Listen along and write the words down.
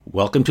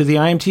Welcome to the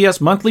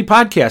IMTS Monthly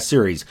Podcast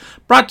Series,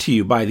 brought to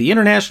you by the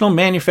International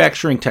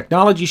Manufacturing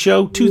Technology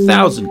Show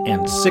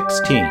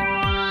 2016.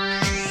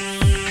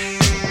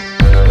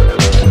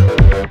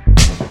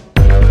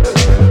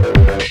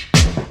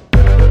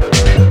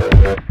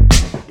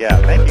 Yeah,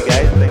 thank you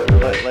guys. Thanks for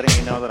letting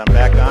me know that I'm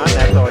back on.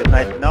 That's always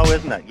nice to know,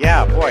 isn't it?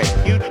 Yeah, boy,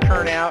 huge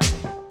turnout.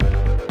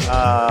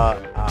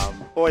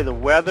 Boy, the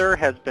weather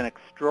has been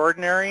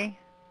extraordinary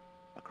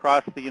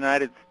across the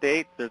United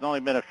States. There's only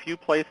been a few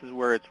places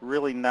where it's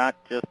really not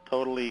just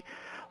totally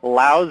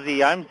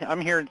lousy.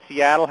 I'm here in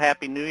Seattle.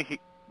 Happy New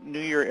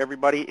Year,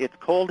 everybody. It's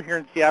cold here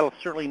in Seattle.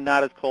 Certainly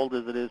not as cold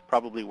as it is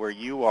probably where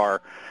you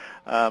are.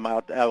 I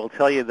will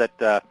tell you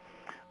that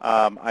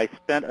I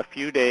spent a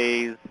few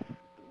days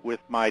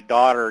with my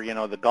daughter,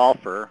 the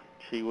golfer.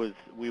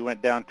 We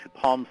went down to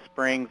Palm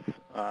Springs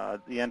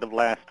the end of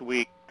last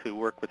week to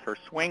work with her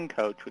swing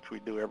coach, which we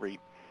do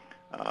every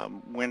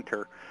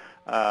winter.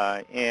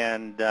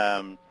 And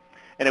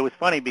it was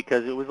funny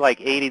because it was like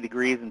 80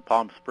 degrees in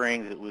Palm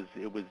Springs. It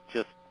was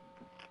just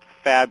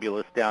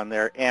fabulous down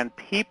there, and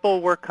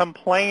people were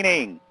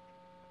complaining.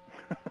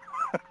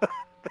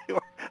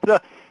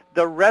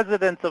 The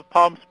residents of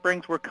Palm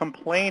Springs were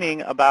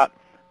complaining about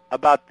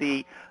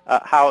the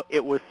how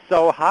it was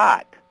so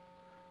hot,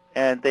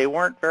 and they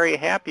weren't very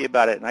happy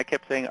about it. And I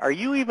kept saying, "Are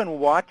you even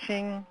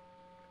watching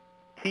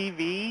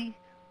TV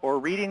or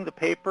reading the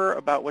paper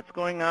about what's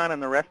going on in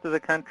the rest of the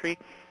country?"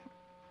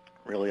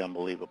 Really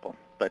unbelievable.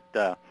 But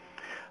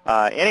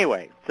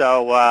anyway,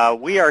 so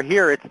we are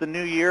here. It's the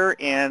new year,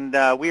 and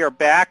we are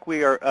back.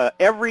 We are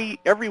every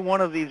one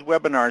of these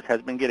webinars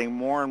has been getting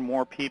more and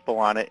more people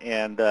on it,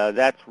 and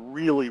that's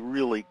really,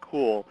 really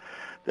cool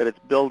that it's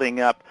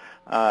building up.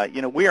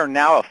 We are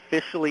now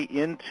officially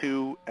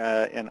into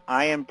an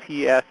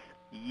IMTS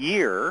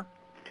year,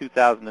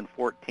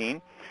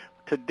 2014.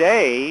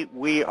 Today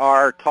we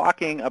are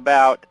talking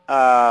about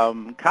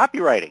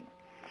copywriting,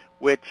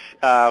 which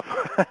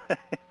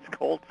it's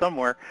cold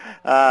somewhere,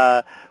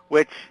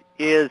 which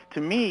is,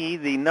 to me,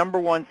 the number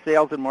one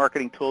sales and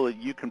marketing tool that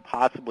you can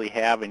possibly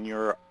have in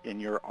your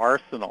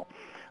arsenal.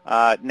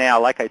 Now,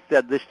 like I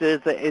said, this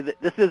is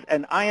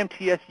an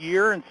IMTS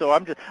year, and so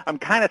I'm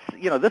kind of,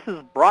 this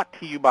is brought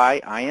to you by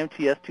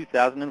IMTS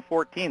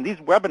 2014. These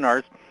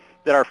webinars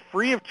that are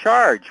free of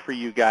charge for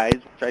you guys,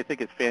 which I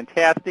think is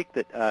fantastic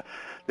that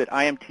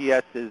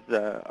IMTS is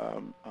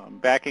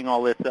backing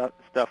all this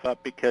stuff up,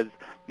 because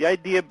the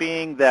idea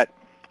being that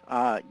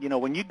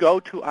when you go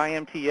to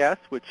IMTS,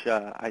 which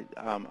I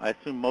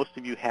assume most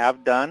of you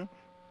have done,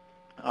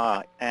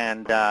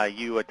 and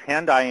you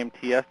attend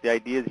IMTS, the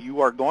idea is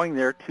you are going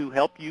there to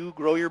help you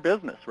grow your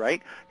business,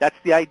 right? That's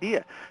the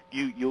idea.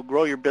 You'll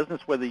grow your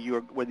business whether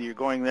you're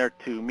going there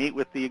to meet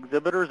with the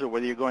exhibitors or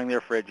whether you're going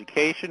there for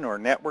education or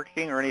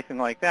networking or anything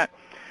like that.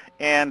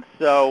 And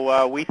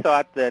so we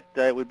thought that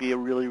it would be a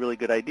really, really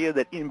good idea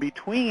that in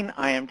between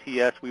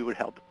IMTS we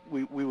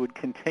would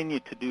continue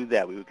to do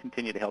that. We would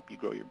continue to help you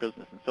grow your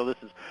business. And so this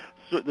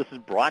is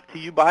brought to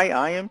you by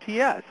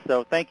IMTS.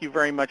 So thank you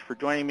very much for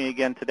joining me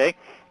again today.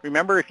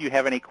 Remember, if you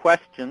have any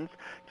questions,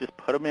 just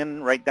put them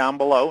in right down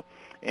below,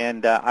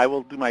 and I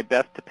will do my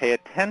best to pay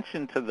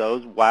attention to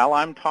those while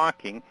I'm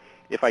talking.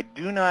 If I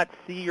do not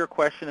see your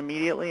question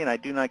immediately and I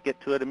do not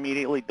get to it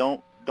immediately,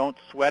 don't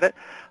sweat it.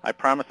 I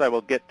promise I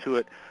will get to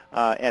it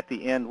at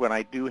the end when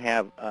I do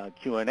have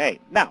Q&A.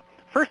 Now,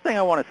 first thing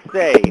I want to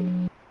say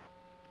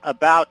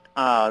about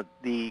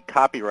the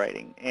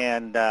copywriting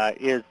and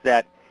is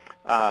that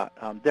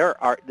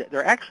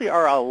there actually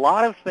are a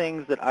lot of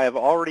things that I have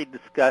already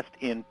discussed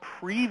in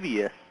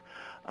previous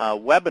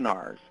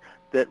webinars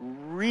that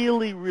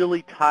really,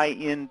 really tie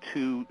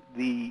into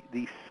the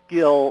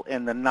skill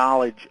and the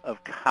knowledge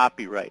of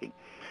copywriting.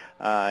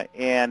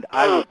 And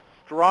I would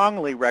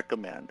strongly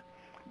recommend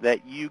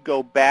that you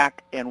go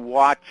back and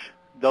watch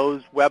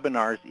those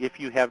webinars if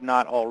you have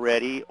not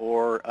already,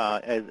 or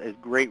as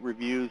great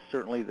reviews,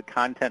 certainly the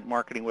content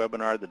marketing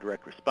webinar, the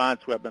direct response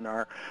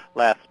webinar,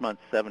 last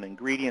month's 7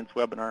 ingredients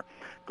webinar.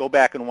 Go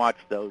back and watch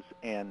those,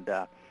 and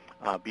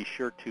be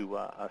sure to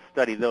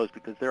study those,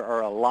 because there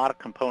are a lot of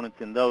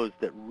components in those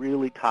that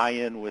really tie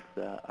in with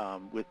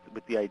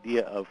the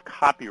idea of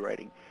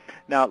copywriting.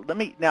 Now let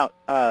me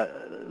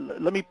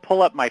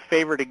pull up my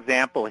favorite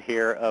example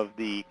here of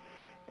the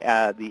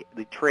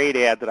trade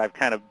ad that I've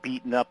kind of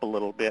beaten up a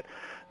little bit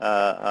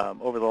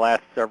over the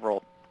last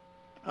several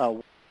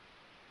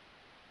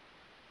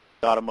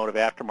automotive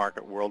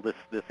aftermarket world.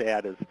 This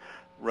ad is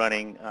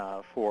running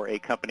for a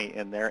company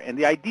in there, and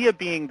the idea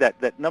being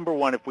that number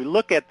one, if we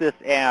look at this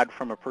ad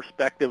from a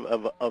perspective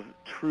of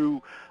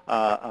true,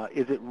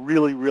 is it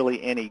really,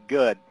 really any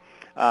good?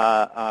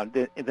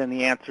 Then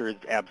the answer is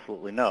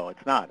absolutely no.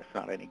 It's not. It's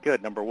not any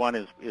good. Number one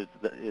is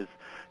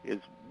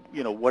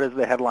what is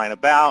the headline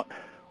about?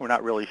 We're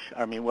not really.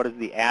 What is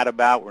the ad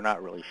about? We're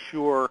not really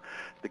sure.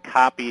 The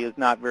copy is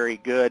not very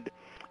good.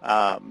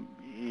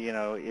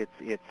 It's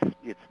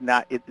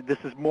not. This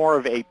is more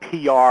of a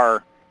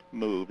PR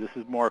move. This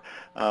is more,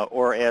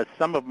 or as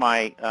some of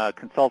my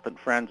consultant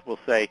friends will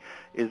say,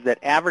 is that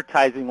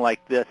advertising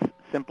like this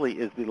simply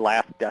is the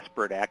last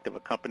desperate act of a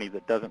company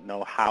that doesn't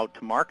know how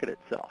to market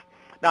itself.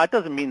 Now, it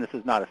doesn't mean this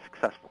is not a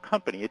successful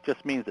company. It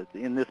just means that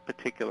in this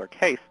particular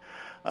case,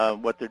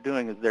 what they're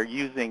doing is they're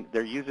using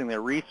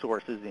their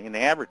resources in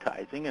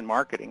advertising and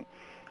marketing,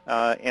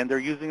 and they're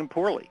using them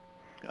poorly.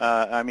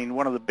 I mean,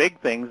 one of the big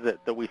things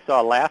that we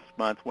saw last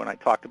month when I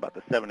talked about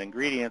the 7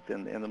 ingredients,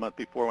 and the month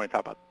before when I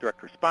talked about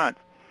direct response,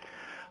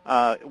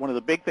 one of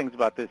the big things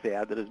about this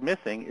ad that is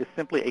missing is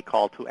simply a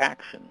call to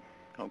action.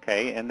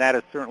 Okay, and that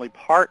is certainly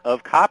part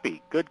of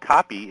copy. Good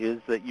copy is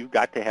that you've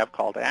got to have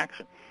call to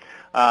action,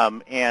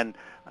 and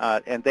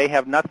they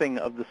have nothing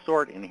of the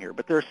sort in here.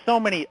 But there's so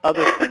many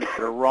other things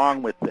that are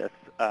wrong with this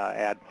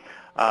ad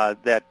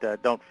that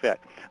don't fit.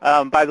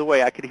 By the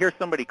way, I could hear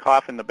somebody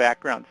cough in the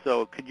background,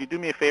 so could you do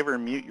me a favor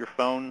and mute your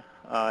phone,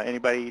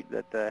 anybody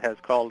that has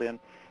called in?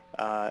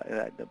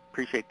 I'd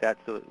appreciate that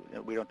so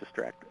that we don't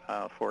distract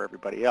for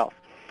everybody else.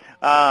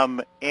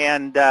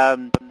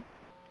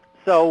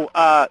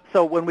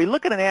 So when we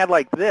look at an ad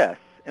like this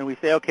and we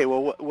say, okay,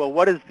 well,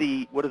 what is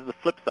the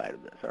flip side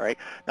of this? All right.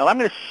 Now I'm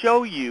going to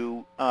show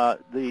you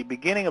the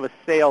beginning of a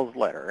sales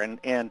letter, and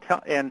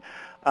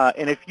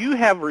if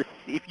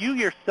you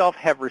yourself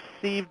have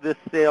received this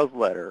sales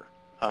letter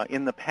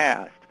in the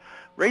past,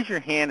 raise your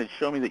hand and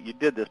show me that you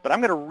did this. But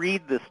I'm going to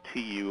read this to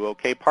you.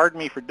 Okay. Pardon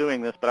me for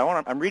doing this, but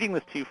I'm reading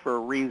this to you for a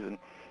reason.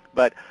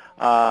 But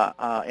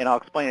and I'll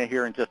explain it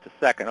here in just a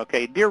second.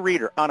 Okay, dear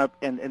reader, and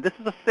this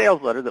is a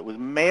sales letter that was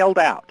mailed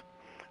out,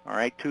 all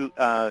right, to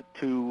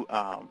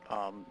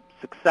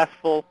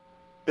successful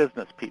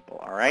business people.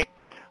 All right,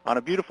 on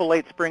a beautiful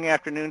late spring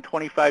afternoon,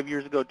 25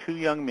 years ago, 2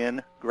 young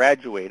men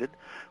graduated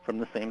from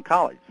the same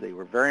college. They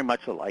were very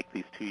much alike,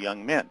 these 2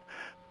 young men.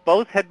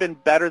 Both had been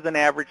better than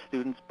average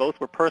students. Both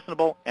were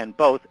personable, and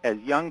both, as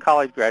young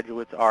college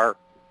graduates are,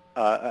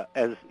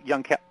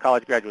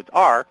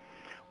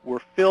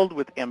 were filled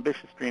with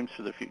ambitious dreams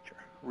for the future.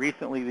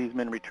 Recently, these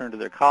men returned to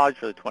their college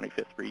for the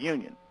 25th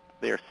reunion.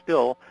 They are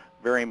still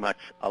very much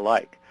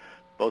alike.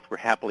 Both were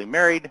happily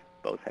married.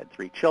 Both had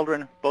 3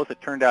 children. Both,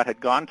 it turned out, had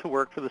gone to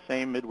work for the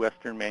same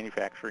Midwestern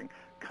manufacturing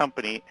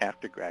company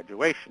after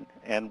graduation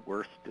and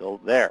were still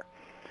there.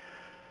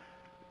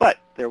 But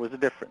there was a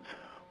difference.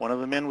 One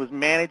of the men was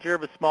manager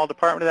of a small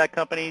department of that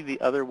company.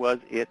 The other was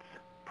its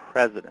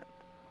president.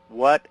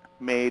 What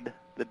made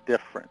the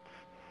difference?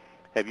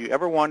 Have you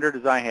ever wondered,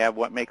 as I have,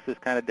 what makes this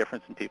kind of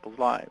difference in people's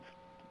lives?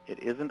 It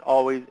isn't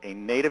always a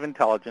native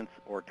intelligence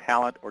or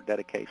talent or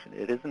dedication.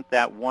 It isn't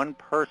that one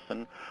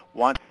person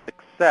wants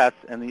success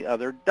and the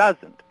other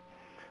doesn't.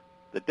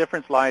 The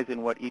difference lies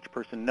in what each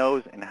person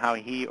knows and how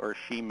he or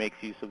she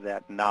makes use of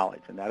that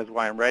knowledge. And that is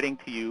why I'm writing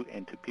to you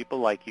and to people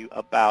like you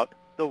about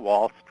the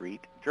Wall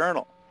Street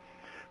Journal.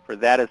 For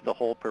that is the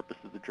whole purpose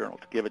of the journal,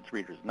 to give its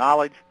readers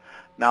knowledge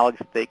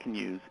that they can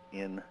use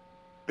in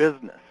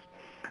business.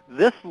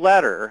 This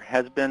letter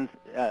has been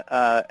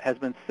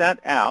sent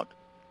out.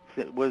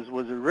 It was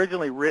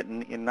originally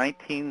written in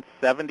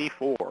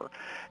 1974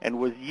 and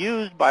was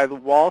used by the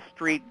Wall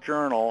Street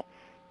Journal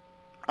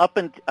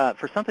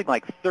for something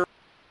like 30,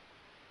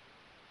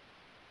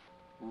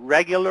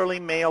 regularly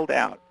mailed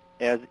out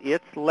as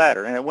its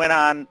letter, and it went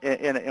on.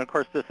 And of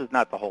course, this is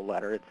not the whole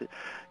letter.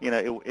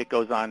 It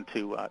goes on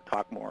to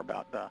talk more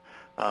about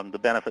the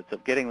benefits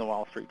of getting the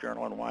Wall Street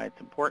Journal and why it's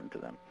important to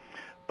them.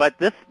 But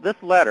this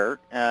letter,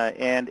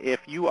 and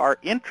if you are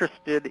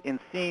interested in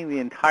seeing the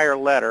entire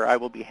letter, I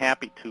will be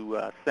happy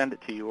to send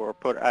it to you, or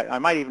I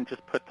might even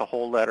just put the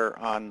whole letter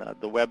on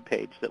the web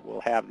page that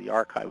will have the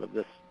archive of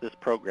this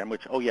program,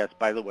 which, oh yes,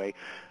 by the way,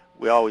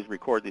 we always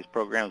record these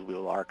programs. We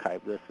will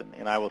archive this,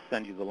 and I will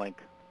send you the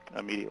link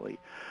immediately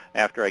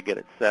after I get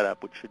it set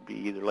up, which should be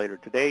either later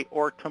today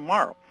or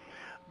tomorrow.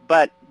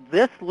 But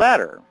this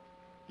letter,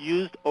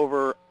 used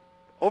over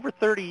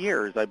 30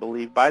 years, I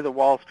believe, by the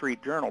Wall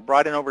Street Journal,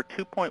 brought in over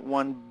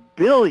 $2.1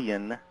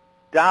 billion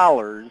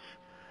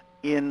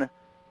in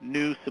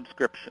new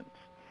subscriptions,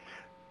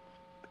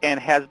 and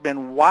has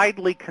been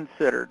widely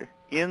considered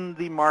in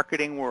the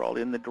marketing world,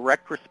 in the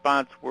direct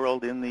response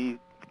world, in the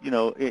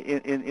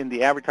in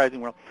the advertising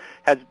world,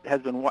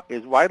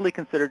 is widely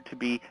considered to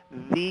be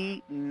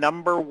the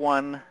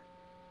 #1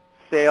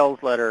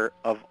 sales letter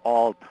of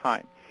all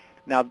time.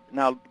 Now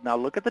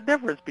look at the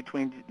difference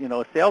between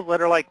a sales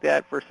letter like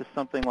that versus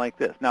something like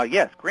this. Now,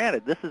 yes,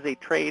 granted, this is a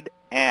trade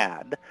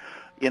ad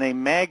in a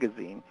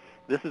magazine.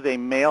 This is a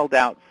mailed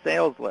out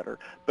sales letter,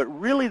 but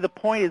really the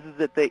point is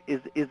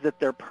that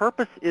their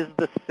purpose is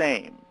the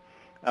same,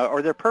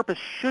 or their purpose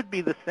should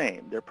be the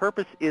same. Their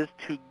purpose is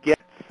to get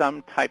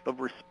some type of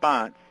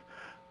response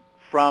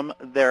from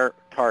their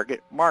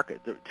target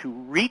market, to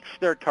reach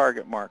their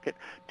target market,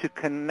 to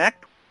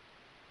connect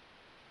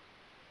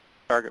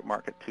target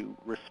market, to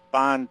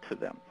respond to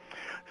them.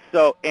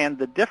 So, and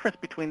the difference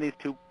between these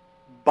two,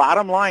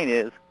 bottom line,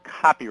 is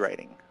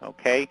copywriting.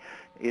 Okay,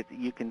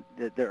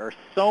 there are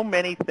so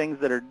many things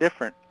that are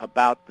different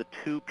about the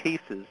two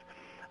pieces,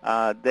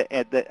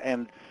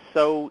 and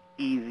so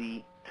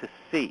easy to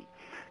see.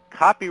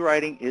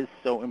 Copywriting is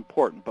so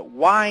important, but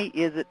why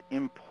is it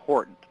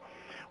important?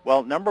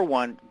 Well, number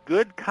one,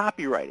 good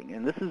copywriting,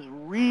 and this is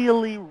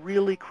really,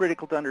 really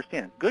critical to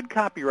understand. Good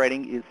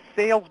copywriting is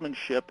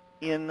salesmanship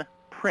in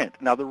print.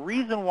 Now, the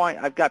reason why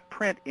I've got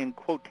print in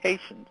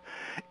quotations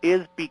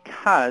is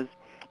because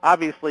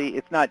obviously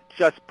it's not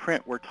just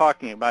print we're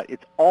talking about.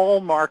 It's all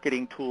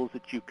marketing tools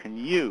that you can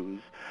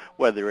use,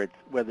 whether it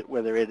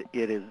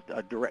is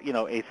a direct,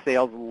 a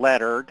sales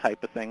letter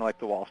type of thing like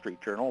the Wall Street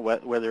Journal,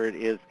 whether it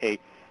is a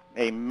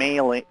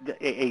mailing,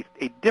 a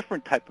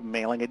different type of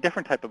mailing, a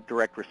different type of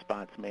direct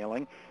response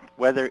mailing,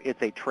 whether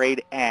it's a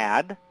trade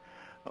ad,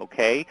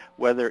 okay,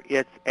 whether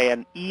it's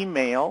an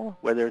email,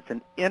 whether it's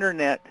an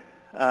internet,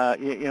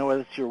 whether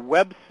it's your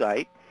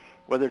website,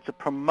 whether it's a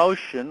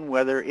promotion,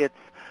 whether it's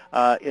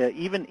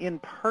even in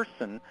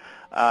person,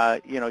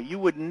 you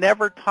would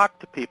never talk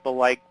to people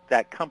like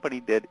that company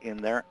did in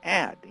their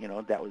ad.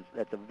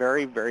 That's a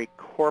very, very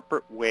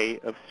corporate way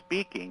of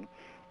speaking,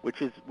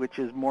 which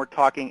is more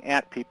talking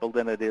at people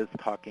than it is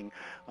talking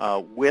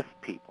with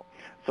people.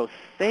 So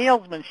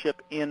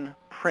salesmanship in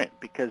print,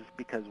 because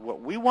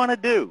what we want to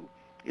do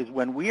is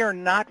when we are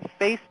not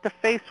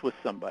face-to-face with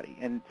somebody,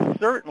 and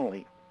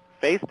certainly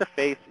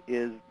face-to-face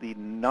is the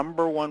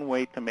number one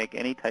way to make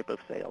any type of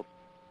sales,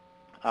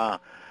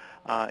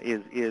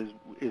 is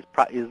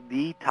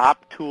the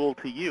top tool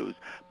to use.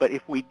 But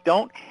if we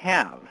don't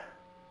have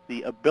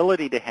the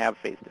ability to have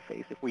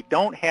face-to-face, if we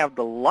don't have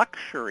the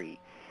luxury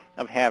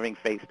of having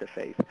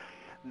face-to-face,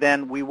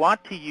 then we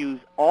want to use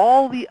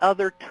all the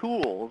other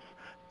tools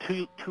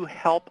to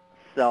help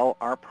sell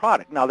our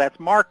product. Now that's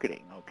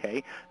marketing,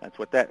 okay? That's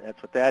what that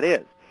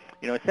is.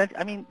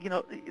 Essentially,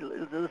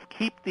 let's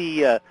keep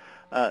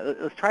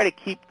let's try to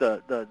keep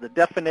the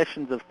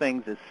definitions of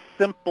things as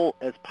simple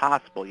as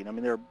possible.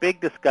 There are big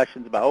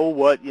discussions about,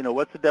 what's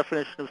the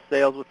definition of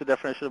sales, what's the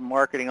definition of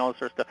marketing, all this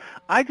sort of stuff.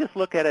 I just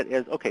look at it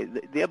as, okay,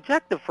 the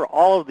objective for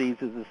all of these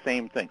is the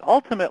same thing.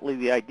 Ultimately,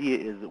 the idea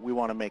is that we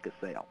want to make a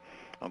sale.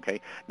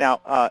 Okay.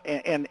 Now,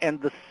 and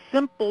the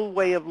simple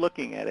way of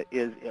looking at it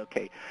is,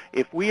 okay,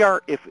 if we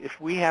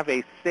have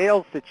a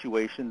sales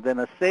situation, then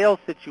a sales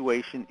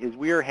situation is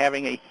we are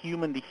having a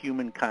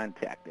human-to-human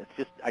contact.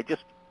 I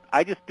just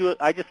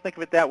think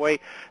of it that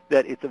way,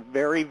 that it's a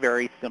very,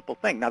 very simple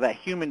thing. Now, that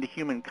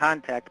human-to-human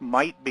contact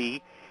might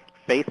be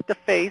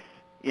face-to-face,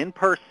 in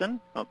person,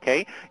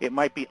 okay? It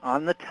might be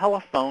on the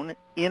telephone,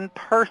 in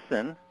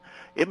person.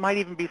 It might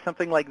even be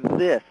something like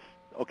this,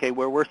 okay,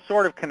 where we're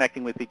sort of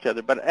connecting with each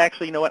other. But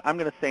actually, you know what? I'm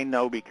going to say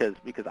no because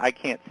I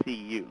can't see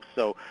you.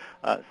 So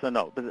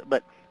no.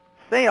 But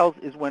sales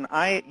is when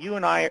you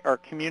and I are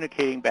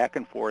communicating back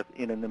and forth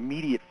in an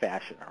immediate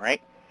fashion, all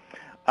right?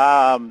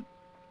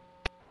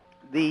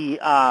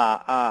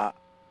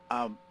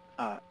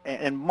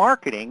 And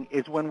marketing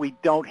is when we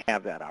don't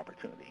have that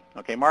opportunity.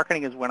 Okay,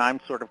 marketing is when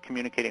I'm sort of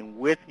communicating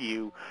with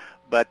you,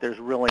 but there's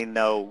really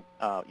no,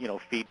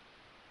 feed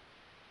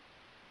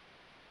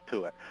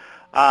to it.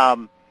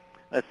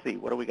 Let's see,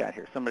 what do we got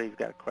here? Somebody's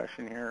got a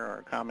question here or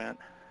a comment.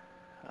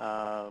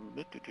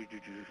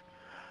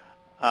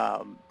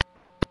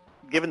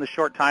 Given the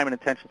short time and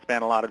attention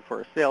span allotted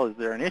for a sale, is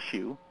there an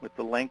issue with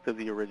the length of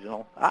the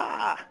original?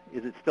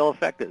 Is it still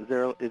effective?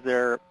 Is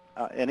there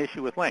an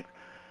issue with length?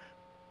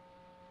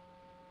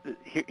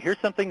 Here's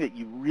something that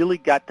you really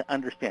got to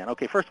understand.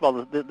 Okay, first of all,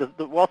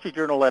 the Wall Street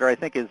Journal letter, I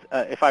think, is,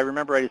 if I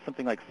remember right, is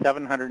something like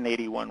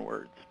 781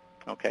 words.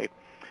 Okay,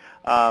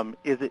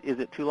 is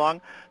it too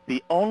long?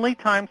 The only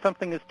time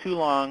something is too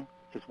long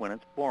is when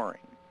it's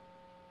boring.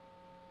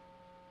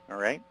 All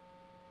right.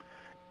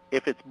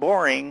 If it's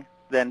boring,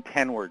 then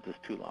 10 words is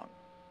too long.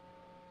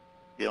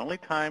 The only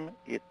time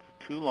it's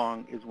too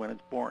long is when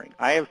it's boring.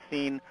 I have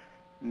seen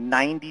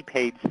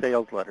 90-page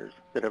sales letters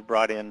that have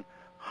brought in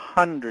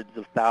hundreds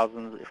of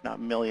thousands, if not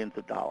millions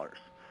of dollars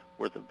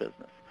worth of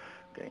business.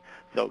 Okay,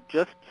 so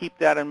just keep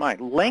that in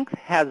mind. Length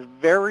has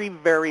very,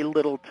 very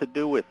little to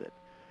do with it.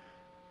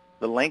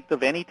 The length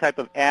of any type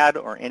of ad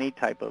or any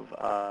type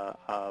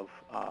of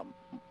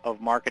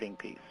marketing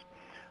piece.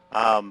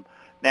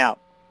 Now,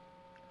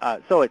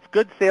 so it's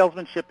good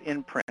salesmanship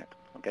in print.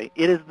 Okay,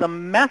 it is the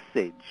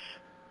message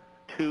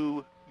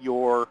to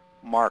your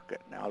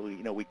market. Now,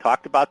 we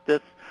talked about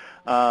this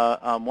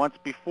once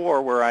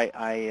before, where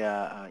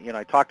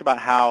I talked about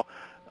how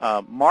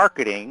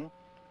marketing,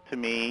 to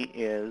me,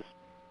 is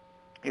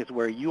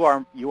where you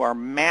are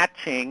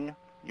matching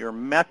your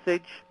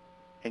message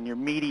and your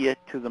media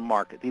to the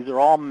market. These are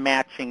all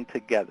matching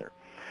together,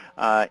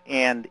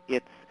 and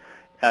it's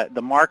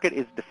the market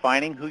is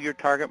defining who your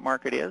target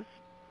market is.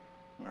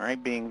 All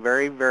right, being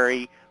very,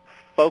 very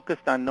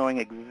focused on knowing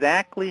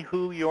exactly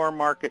who your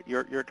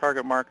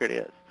target market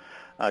is.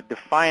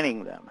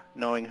 Defining them,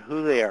 knowing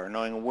who they are,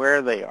 knowing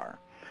where they are,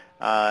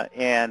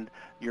 and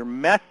your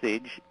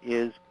message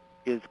is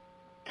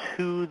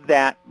to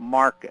that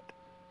market.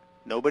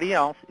 Nobody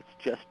else. It's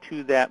just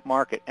to that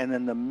market. And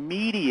then the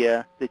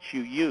media that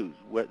you use,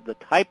 the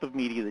type of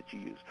media that you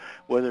use,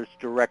 whether it's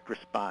direct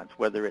response,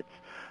 whether it's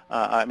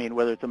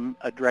whether it's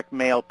a direct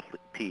mail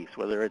piece,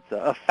 whether it's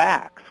a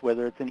fax,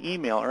 whether it's an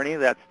email or any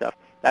of that stuff.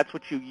 That's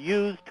what you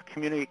use to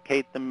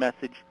communicate the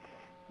message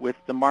with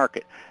the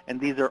market.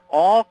 And these are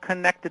all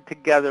connected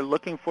together,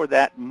 looking for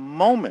that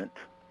moment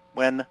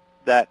when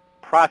that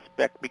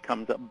prospect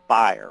becomes a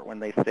buyer, when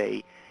they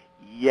say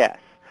yes.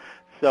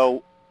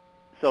 So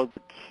the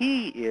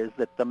key is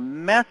that the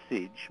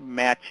message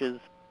matches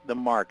the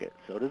market.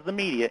 So does the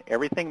media.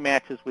 Everything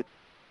matches with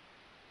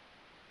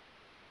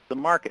the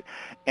market.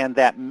 And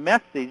that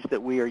message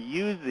that we are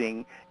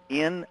using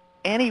in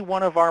any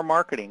one of our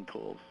marketing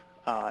tools,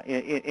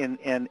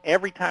 and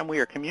every time we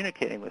are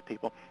communicating with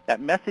people, that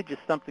message is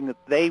something that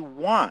they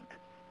want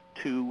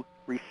to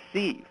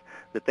receive,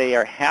 that they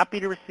are happy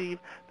to receive,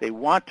 they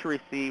want to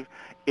receive.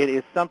 It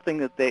is something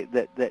that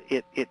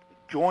it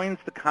joins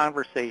the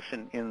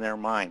conversation in their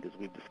mind, as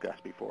we've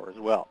discussed before as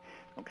well.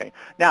 Okay.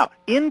 Now,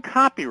 in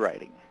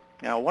copywriting,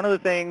 one of the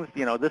things,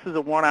 this is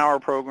a 1-hour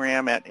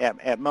program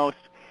at most,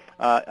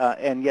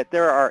 and yet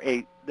there are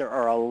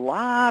a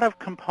lot of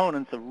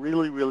components of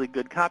really, really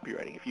good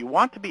copywriting. If you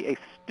want to be a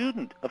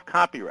student of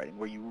copywriting,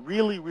 where you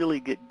really, really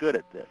get good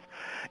at this,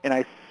 and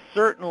I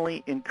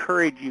certainly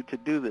encourage you to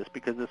do this,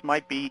 because this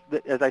might be,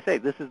 as I say,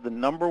 this is the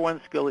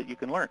 #1 skill that you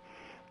can learn.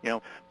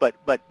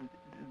 But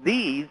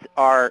these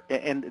are,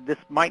 and this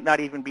might not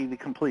even be the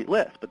complete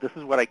list, but this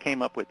is what I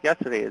came up with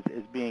yesterday,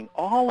 is being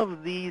all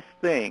of these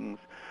things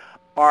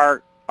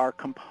are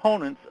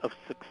components of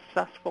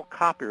successful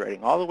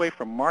copywriting, all the way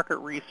from market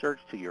research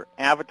to your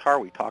avatar.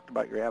 We talked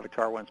about your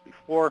avatar once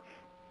before.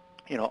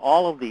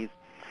 All of these,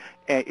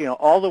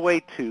 all the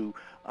way to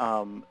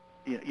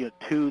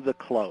to the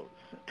close,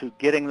 to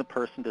getting the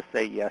person to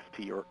say yes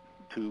to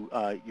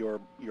your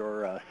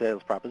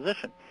sales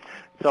proposition.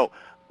 So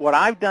what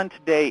I've done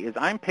today is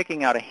I'm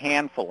picking out a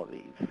handful of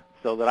these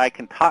so that I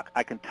can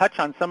touch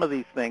on some of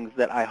these things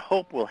that I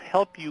hope will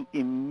help you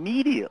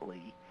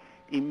immediately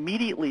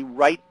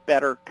write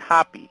better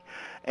copy.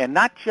 And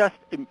not just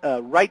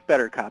write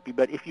better copy,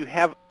 but if you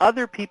have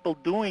other people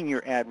doing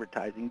your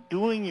advertising,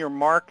 doing your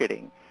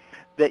marketing,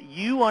 that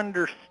you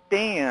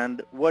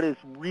understand what is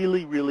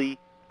really, really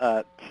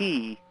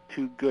key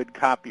to good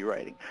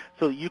copywriting.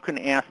 So you can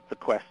ask the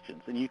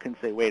questions, and you can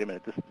say, wait a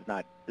minute, this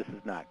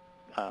is not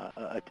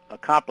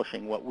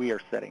accomplishing what we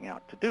are setting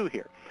out to do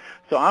here.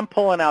 So I'm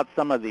pulling out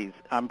some of these.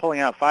 I'm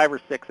pulling out 5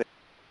 or 6.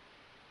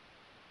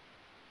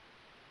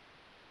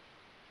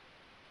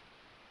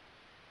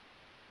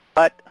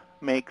 What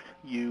makes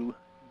you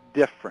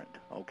different,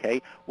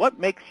 okay? What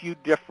makes you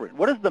different?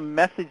 What is the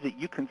message that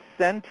you can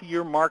send to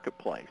your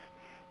marketplace,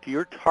 to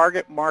your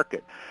target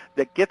market,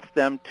 that gets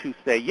them to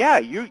say, yeah,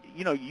 you're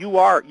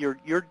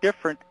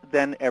different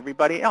than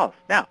everybody else?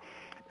 Now,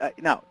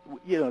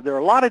 there are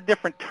a lot of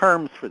different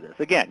terms for this.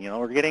 Again,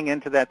 we're getting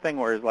into that thing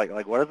where it's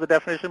like what is the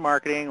definition of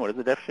marketing? What is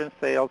the definition of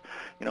sales?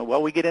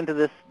 Well, we get into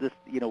this, is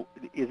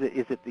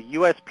it the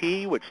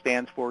USP, which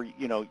stands for,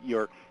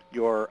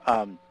 your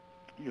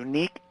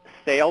unique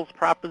sales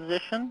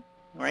proposition,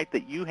 right,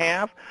 that you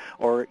have,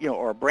 or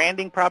a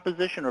branding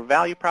proposition or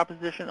value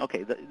proposition.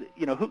 Okay,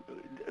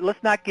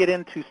 let's not get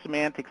into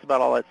semantics about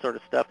all that sort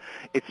of stuff.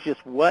 It's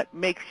just what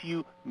makes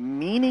you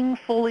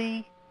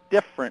meaningfully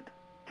different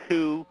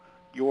to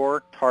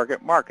your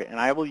target market. And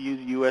I will use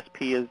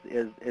USP as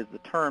the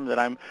term that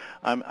I'm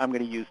going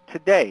to use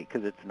today,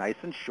 because it's nice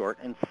and short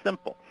and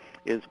simple.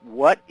 Is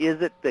what is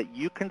it that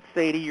you can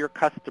say to your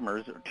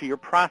customers or to your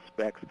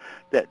prospects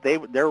that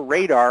their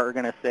radar are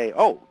going to say,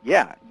 oh,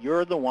 yeah,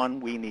 you're the one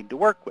we need to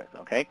work with,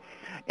 okay?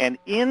 And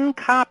in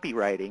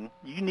copywriting,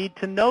 you need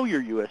to know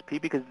your USP,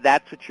 because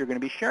that's what you're going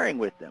to be sharing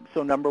with them.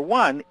 So number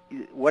one,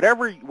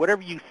 whatever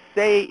you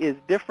say is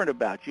different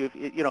about you,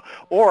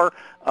 or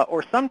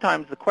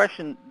sometimes the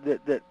question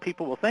that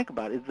people will think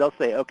about is they'll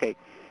say, okay,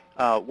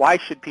 why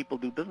should people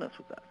do business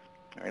with us?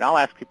 All right, I'll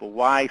ask people,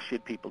 why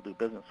should people do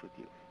business with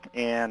you?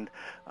 And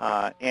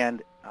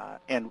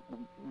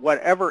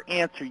whatever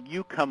answer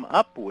you come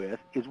up with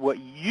is what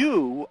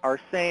you are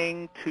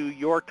saying to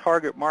your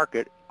target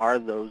market are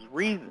those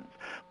reasons.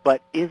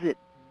 But is it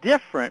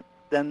different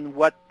than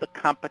what the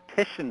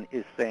competition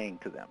is saying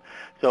to them?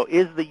 So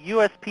is the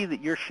USP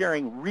that you're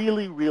sharing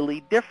really,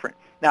 really different?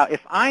 Now,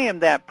 if I am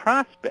that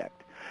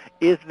prospect,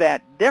 is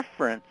that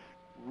difference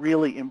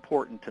really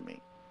important to me?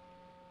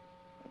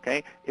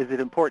 Okay, is it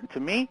important to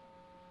me?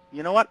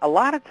 You know what? A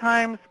lot of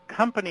times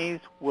companies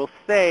will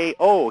say,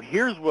 "Oh,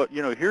 here's what,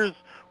 here's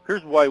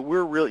why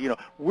we're really,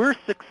 we're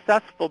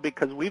successful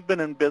because we've been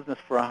in business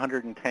for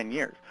 110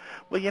 years."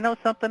 Well, you know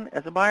something?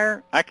 As a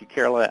buyer, I could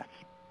care less.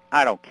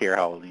 I don't care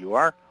how old you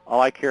are. All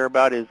I care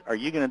about is, are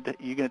you going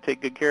to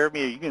take good care of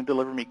me? Are you going to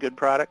deliver me good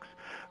products?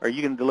 Are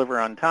you going to deliver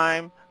on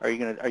time? Are you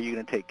going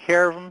to take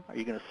care of them? Are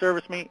you going to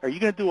service me? Are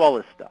you going to do all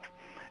this stuff?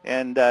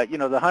 And the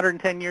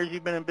 110 years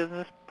you've been in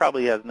business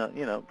probably has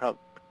probably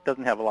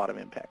doesn't have a lot of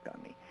impact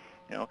on me.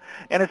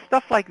 And it's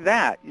stuff like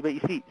that. But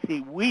you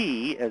see,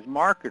 we as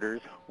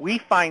marketers, we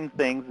find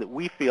things that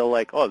we feel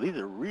like, oh, these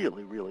are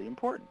really, really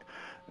important.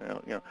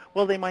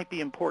 Well, they might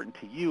be important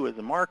to you as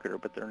a marketer,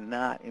 but they're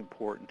not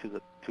important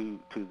to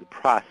the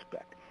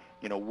prospect.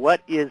 What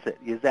is it?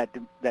 Is that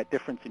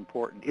difference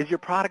important? Is your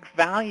product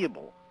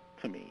valuable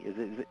to me?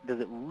 Does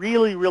it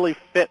really, really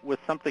fit with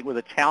something, with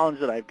a challenge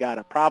that I've got,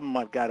 a problem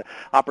I've got, an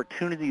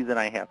opportunity that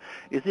I have?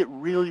 Is it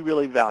really,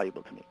 really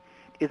valuable to me?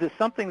 Is it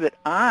something that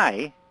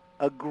I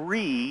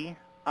agree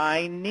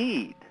I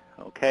need?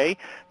 Okay,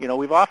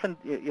 we've often,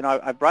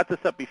 I've brought this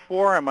up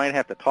before. I might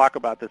have to talk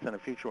about this in a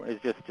future one. Is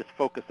just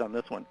focus on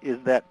this one. Is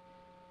that,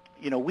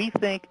 we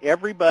think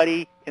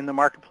everybody in the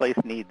marketplace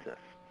needs us,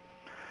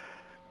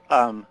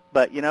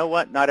 but you know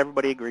what? Not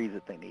everybody agrees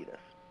that they need us.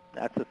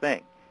 That's the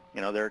thing.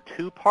 There are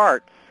two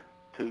parts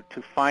to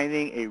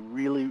finding a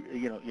really,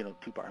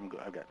 two parts.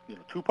 I've got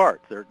two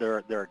parts. There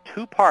are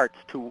two parts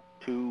to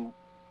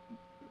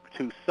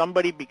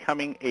somebody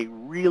becoming a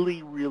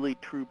really, really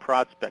true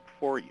prospect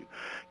for you.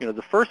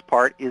 The first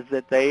part is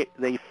that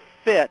they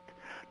fit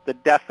the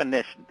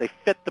definition. They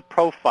fit the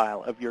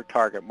profile of your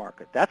target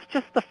market. That's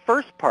just the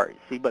first part, you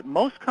see, but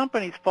most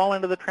companies fall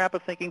into the trap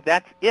of thinking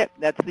that's it.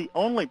 That's the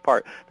only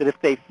part, that if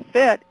they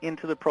fit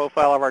into the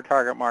profile of our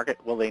target market,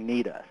 well, they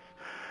need us.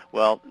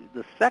 Well,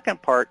 the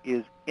second part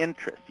is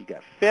interest. You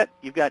got fit,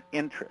 you've got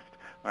interest.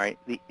 All right,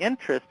 the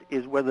interest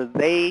is whether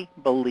they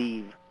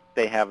believe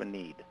they have a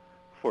need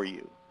for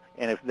you.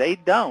 And if they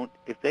don't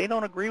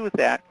agree with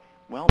that,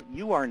 well,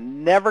 you are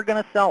never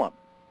going to sell them.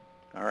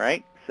 All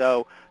right?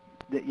 So,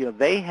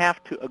 they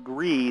have to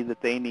agree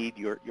that they need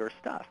your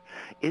stuff.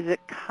 Is it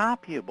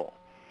copyable?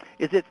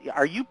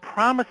 Are you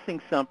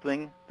promising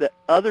something that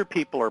other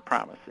people are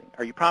promising?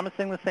 Are you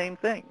promising the same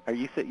thing?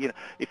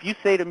 If you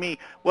say to me,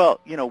 well,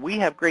 we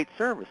have great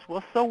service,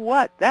 well, so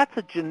what? That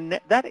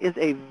is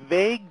a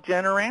vague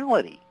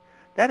generality.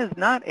 That is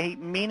not a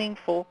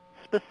meaningful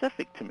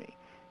specific to me.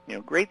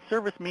 Great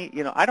service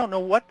I don't know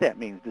what that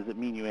means. Does it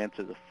mean you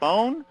answer the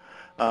phone,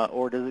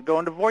 or does it go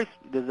into voice?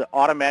 Does it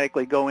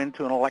automatically go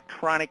into an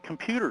electronic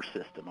computer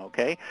system?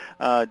 Okay.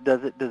 Does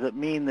it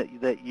mean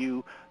that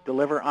you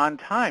deliver on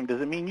time?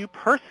 Does it mean you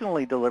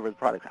personally deliver the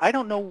products? I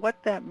don't know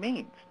what that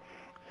means.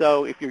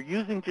 So if you're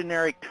using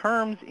generic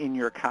terms in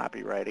your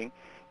copywriting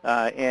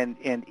and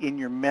in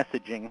your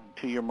messaging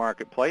to your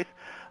marketplace,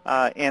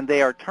 and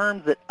they are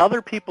terms that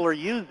other people are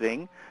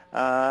using,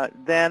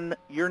 then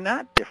you're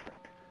not different.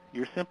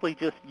 You're simply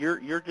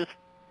you're just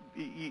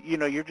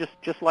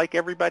like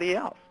everybody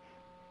else.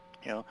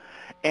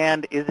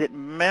 And is it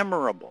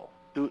memorable?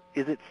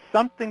 Is it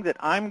something that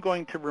I'm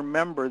going to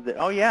remember that,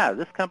 oh yeah,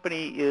 this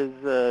company is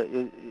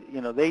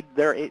they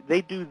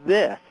do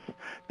this.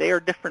 They are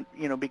different,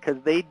 because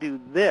they do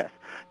this.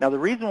 Now the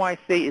reason why I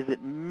say is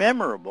it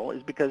memorable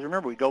is because,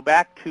 remember, we go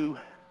back to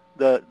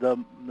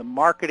the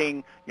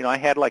marketing. I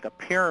had like a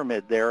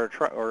pyramid there,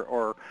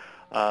 or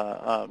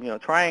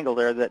triangle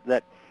there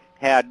that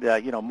had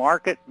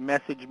market,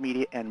 message,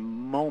 media, and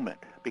moment.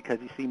 Because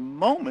you see,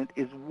 moment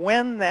is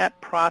when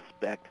that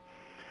prospect,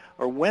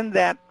 or when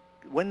that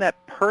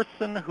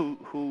person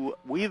who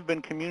we've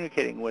been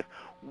communicating with,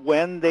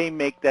 when they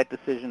make that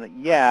decision that,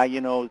 yeah,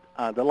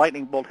 the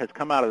lightning bolt has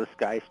come out of the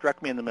sky,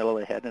 struck me in the middle of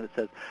the head, and it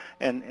says,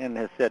 and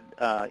has said,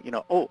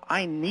 oh,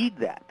 I need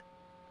that.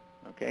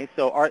 Okay,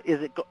 so are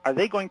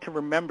they going to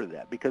remember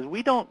that? Because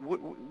we don't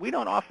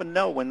often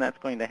know when that's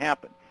going to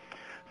happen.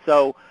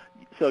 So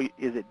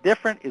is it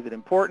different? Is it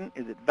important?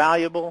 Is it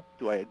valuable?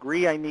 Do I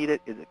agree I need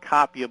it? Is it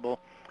copyable?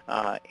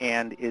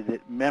 And is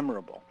it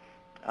memorable?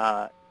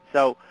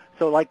 So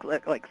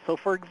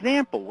for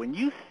example, when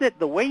you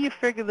the way you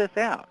figure this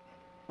out,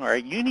 all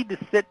right, you need to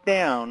sit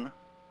down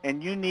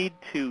and you need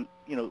to,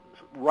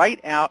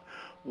 write out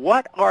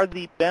what are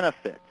the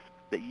benefits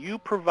that you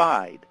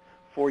provide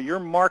for your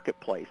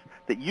marketplace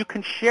that you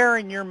can share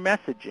in your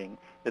messaging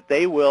that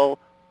they will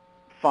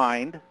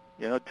find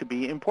to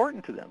be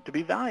important to them, to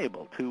be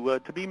valuable, to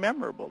be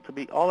memorable, to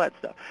be all that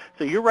stuff.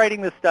 So you're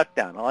writing this stuff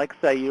down. Like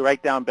say you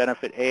write down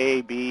benefit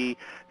A, B,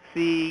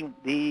 C,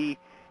 D,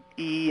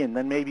 E, and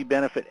then maybe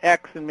benefit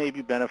X and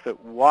maybe benefit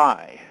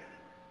Y.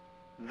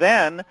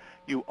 Then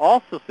you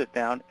also sit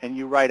down and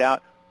you write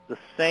out the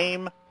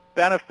same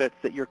benefits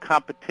that your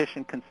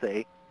competition can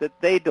say that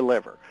they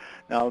deliver.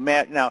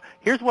 Now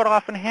here's what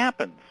often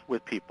happens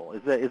with people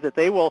is that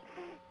they will,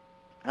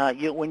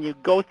 when you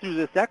go through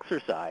this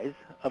exercise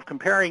of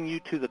comparing you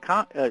to the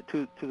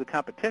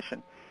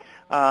competition,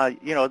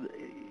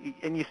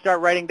 and you start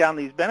writing down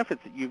these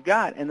benefits that you've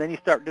got, and then you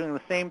start doing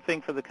the same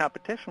thing for the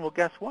competition. Well,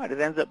 guess what? It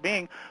ends up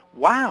being,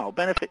 wow,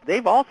 benefit.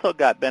 They've also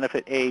got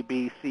benefit A,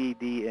 B, C,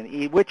 D, and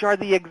E, which are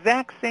the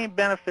exact same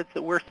benefits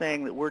that we're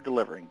saying that we're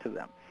delivering to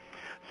them.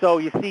 So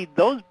you see,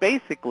 those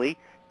basically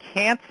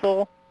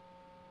cancel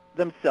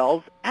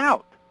themselves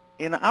out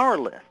in our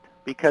list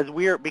because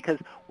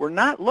we're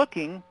not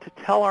looking to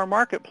tell our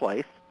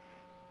marketplace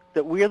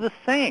that we are the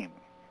same.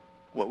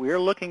 What we are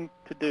looking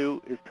to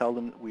do is tell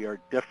them that we are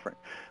different.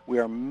 We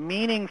are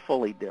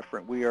meaningfully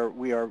different. We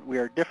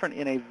are different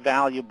in a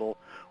valuable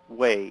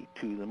way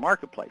to the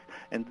marketplace.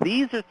 And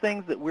these are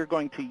things that we're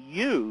going to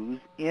use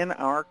in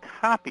our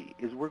copy.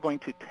 Is we're going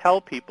to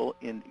tell people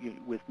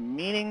with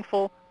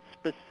meaningful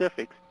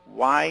specifics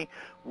why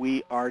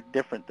we are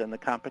different than the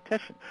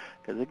competition.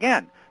 Because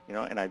again,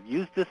 and I've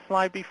used this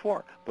slide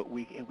before, but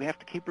we have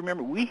to keep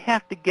remembering, we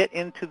have to get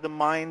into the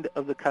mind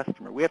of the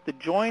customer. We have to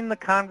join the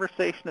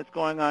conversation that's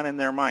going on in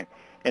their mind.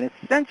 And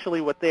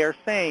essentially what they are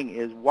saying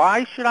is,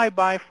 why should I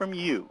buy from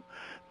you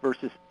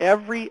versus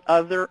every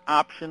other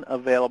option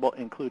available,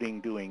 including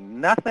doing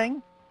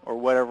nothing or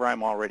whatever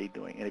I'm already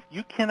doing? And if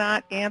you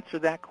cannot answer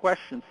that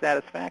question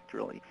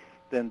satisfactorily,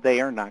 then they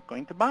are not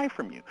going to buy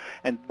from you.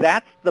 And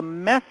that's the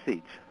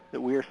message that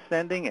we are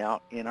sending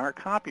out in our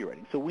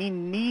copywriting. So we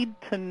need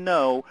to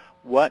know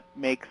what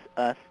makes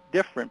us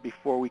different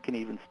before we can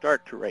even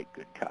start to write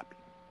good copy.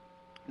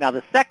 Now,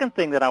 the second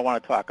thing that I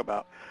want to talk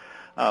about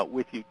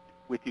with you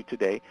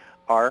today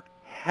are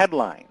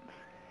headlines.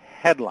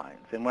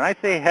 Headlines. And when I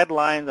say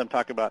headlines, I'm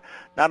talking about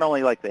not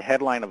only like the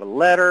headline of a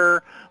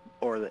letter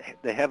or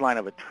the headline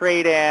of a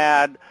trade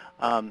ad,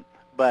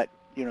 but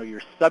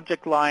your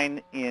subject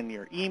line in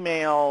your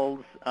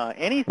emails,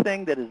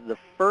 anything that is the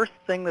first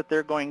thing that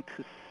they're going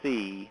to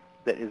see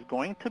that is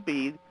going to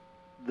be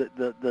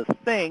the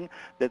thing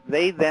that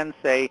they then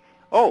say,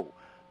 oh,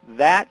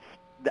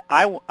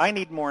 I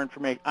need more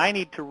information. I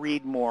need to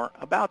read more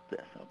about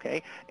this,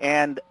 okay?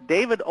 And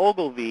David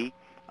Ogilvy,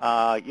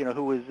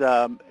 who was,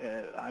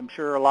 I'm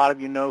sure a lot of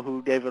you know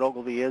who David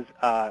Ogilvy is.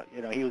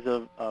 He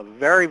was a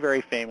very,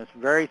 very famous,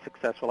 very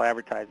successful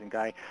advertising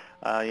guy.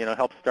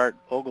 Helped start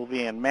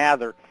Ogilvy and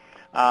Mather.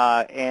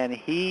 And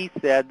he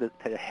said that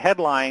the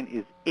headline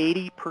is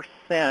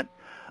 80%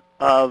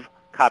 of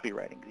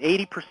copywriting,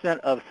 80%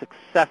 of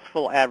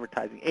successful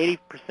advertising,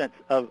 80%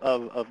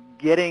 of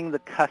getting the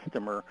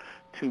customer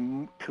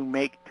to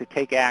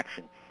take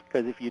action.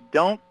 Because if you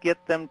don't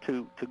get them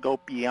to go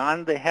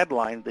beyond the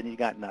headline, then you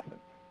got nothing,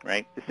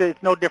 right?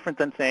 It's no different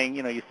than saying,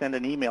 you send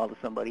an email to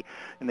somebody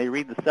and they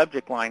read the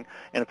subject line,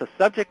 and if the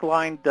subject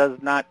line does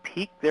not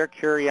pique their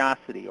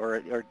curiosity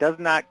or does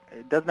not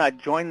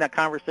join that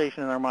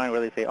conversation in their mind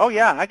where they say, oh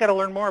yeah, I got to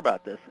learn more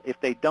about this. If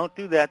they don't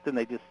do that, then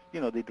they just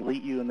they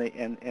delete you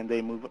and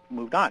they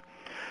moved on.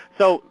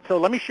 So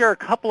let me share a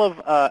couple of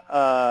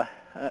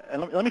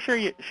let me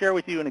share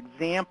with you an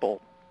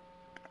example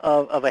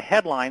of a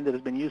headline that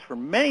has been used for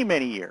many,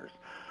 many years,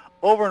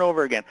 over and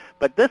over again.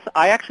 But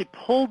I actually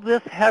pulled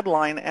this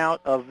headline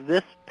out of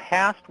this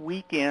past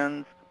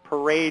weekend's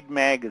Parade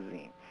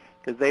magazine,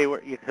 because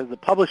the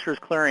Publishers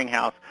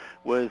Clearinghouse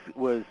was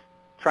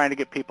trying to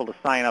get people to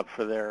sign up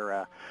for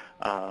their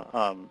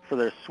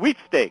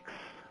sweepstakes,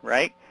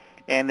 right?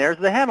 And there's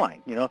the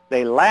headline.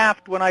 They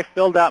laughed when I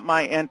filled out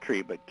my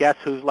entry, but guess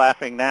who's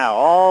laughing now?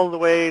 All the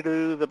way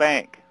to the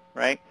bank,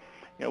 right?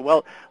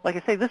 Well, like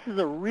I say, this is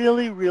a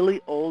really,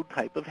 really old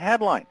type of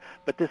headline,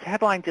 but this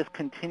headline just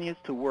continues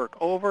to work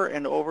over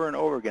and over and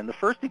over again. The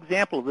first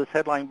example of this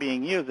headline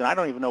being used, and I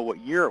don't even know what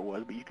year it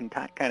was, but you can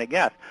kind of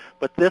guess,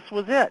 but this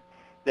was it.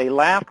 They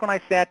laughed when I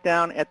sat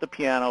down at the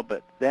piano,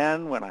 but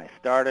then when I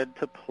started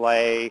to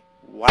play,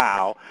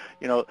 wow.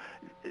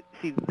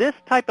 See, this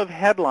type of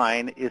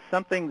headline is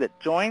something that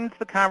joins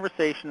the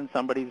conversation in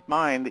somebody's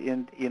mind,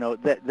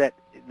 that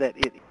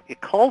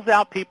it calls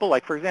out people.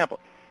 Like, for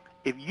example,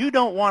 if you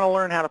don't want to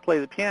learn how to play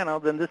the piano,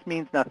 then this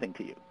means nothing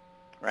to you,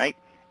 right?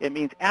 It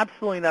means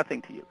absolutely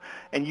nothing to you,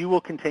 and you will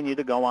continue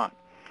to go on.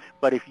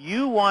 But if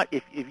you want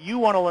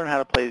to learn how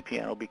to play the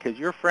piano because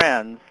your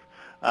friends,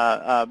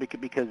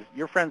 because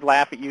your friends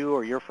laugh at you,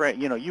 or your friend,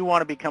 you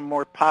want to become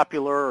more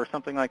popular or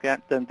something like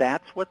that, then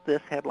that's what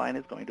this headline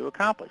is going to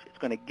accomplish. It's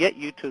going to get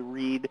you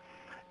to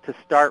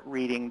start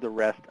reading the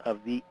rest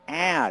of the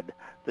ad,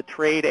 the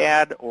trade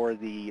ad, or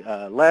the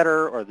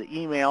letter, or the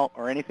email,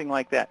 or anything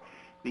like that.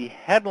 The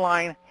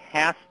headline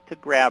has to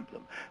grab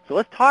them. So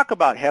let's talk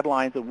about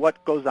headlines and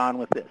what goes on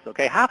with this.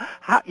 Okay,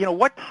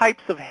 what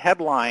types of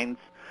headlines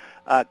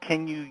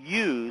can you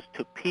use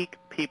to pique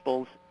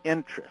people's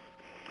interest?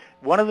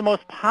 One of the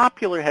most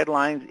popular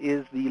headlines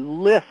is the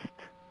list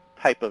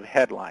type of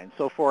headline.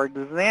 So, for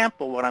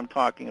example, what I'm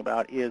talking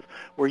about is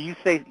where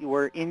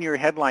in your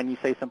headline you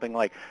say something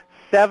like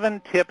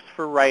 7 tips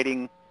for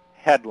writing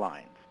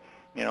headlines.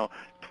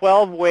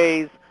 12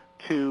 ways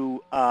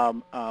to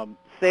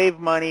save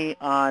money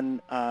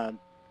on,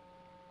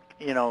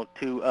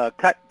 to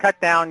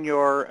cut down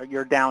your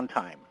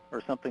downtime,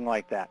 or something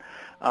like that.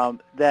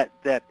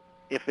 That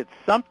if it's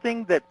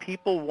something that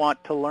people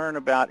want to learn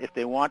about, if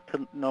they want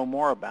to know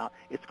more about,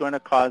 it's going to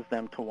cause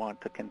them to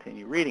want to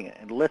continue reading it.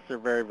 And lists are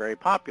very, very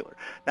popular.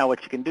 Now,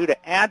 what you can do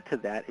to add to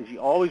that is you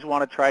always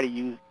want to try to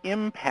use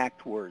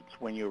impact words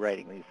when you're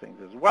writing these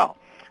things as well.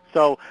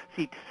 So,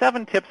 see,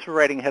 7 tips for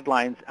writing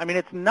headlines. I mean,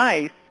 it's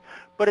nice,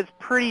 but it's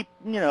pretty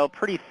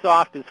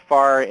soft as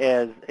far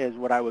as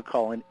what I would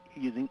call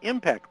using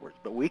impact words.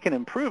 But we can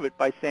improve it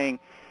by saying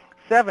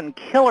 7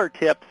 killer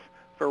tips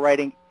for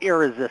writing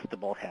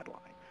irresistible headlines.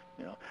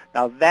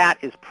 Now that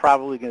is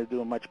probably going to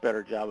do a much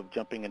better job of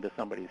jumping into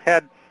somebody's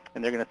head,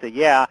 and they're going to say,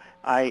 yeah,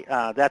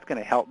 that's going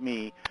to help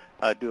me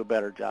do a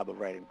better job of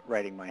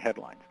writing my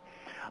headlines.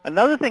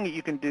 Another thing that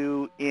you can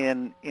do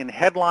in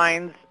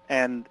headlines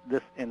and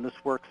this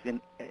works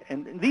and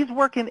these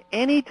work in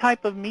any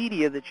type of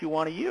media that you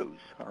want to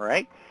use. All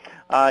right,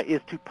 is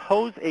to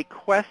pose a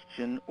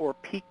question or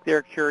pique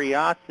their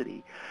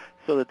curiosity,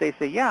 so that they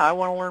say, yeah, I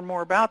want to learn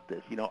more about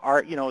this.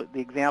 The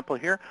example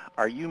here,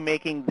 are you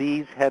making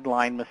these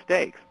headline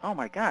mistakes? Oh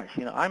my gosh,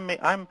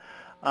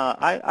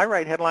 I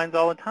write headlines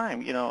all the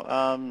time.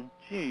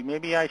 Gee,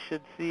 maybe I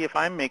should see if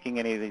I'm making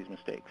any of these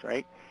mistakes,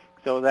 right?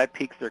 So that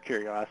piques their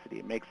curiosity.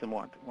 It makes them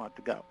want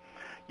to go.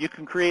 You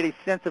can create a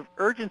sense of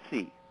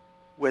urgency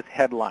with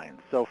headlines.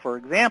 So, for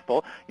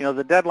example,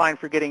 the deadline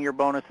for getting your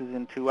bonus is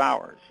in 2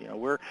 hours.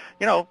 So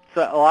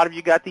a lot of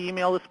you got the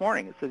email this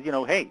morning. It says,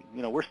 hey,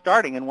 we're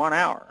starting in 1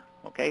 hour.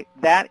 Okay,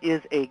 that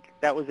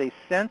was a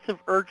sense of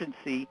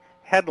urgency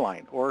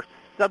headline or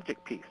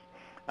subject piece.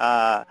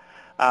 Let's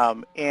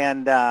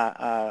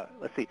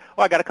see.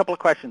 Oh, I got a couple of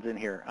questions in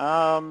here.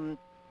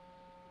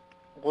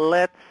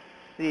 Let's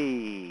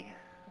see.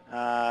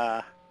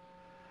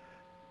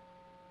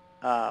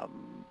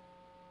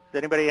 Is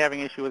anybody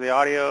having issue with the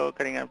audio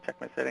cutting out? Check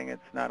my setting.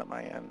 It's not at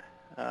my end.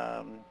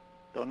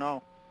 Don't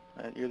know.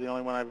 You're the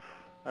only one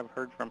I've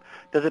heard from.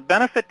 Does it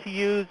benefit to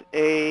use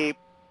a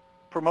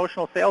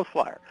promotional sales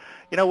flyer?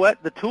 You know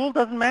what? The tool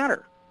doesn't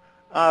matter.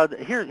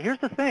 Here's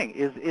the thing: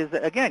 is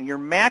again, you're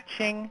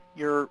matching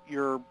you're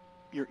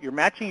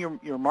matching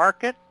your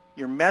market,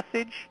 your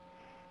message,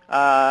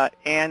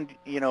 and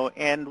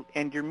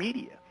your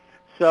media.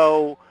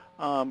 So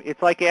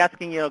it's like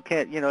asking,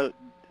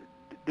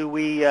 do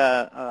we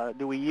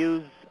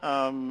use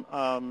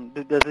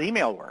does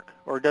email work,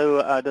 or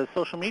does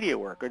social media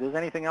work, or does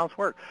anything else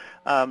work?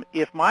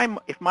 If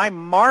my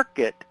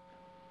market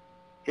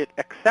it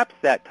accepts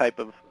that type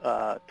of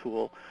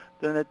tool,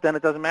 then it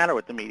doesn't matter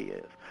what the media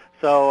is.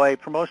 So a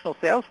promotional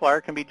sales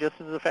flyer can be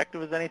just as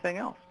effective as anything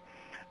else.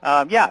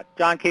 Yeah,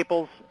 John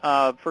Capel's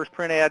first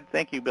print ad,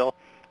 thank you, Bill,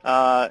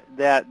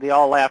 that they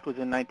all laughed was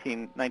in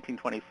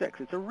 1926.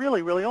 It's a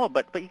really, really old,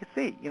 but you can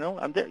see,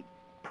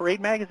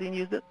 Parade Magazine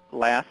used it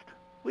last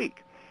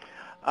week.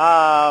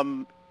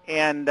 Well,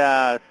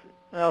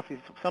 see,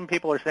 some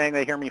people are saying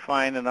they hear me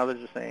fine, and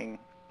others are saying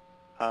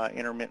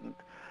intermittent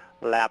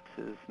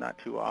lapses, not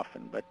too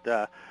often.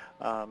 But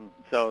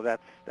so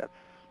that's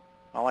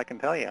all I can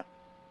tell you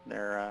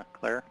there,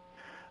 Claire.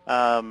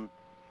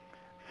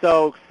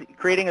 So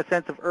creating a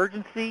sense of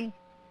urgency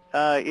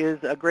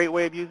is a great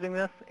way of using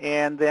this,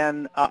 and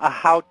then a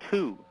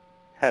how-to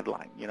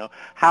headline.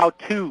 How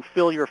to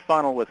fill your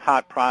funnel with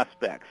hot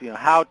prospects.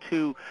 How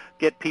to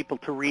get people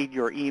to read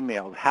your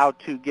emails. How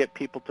to get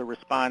people to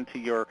respond to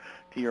your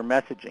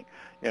messaging.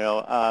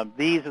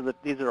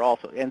 These are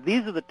also, and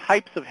these are the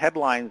types of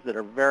headlines that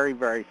are very,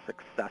 very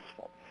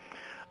successful.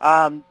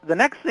 The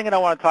next thing that I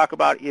want to talk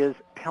about is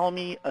tell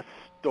me a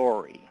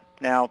story.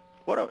 Now,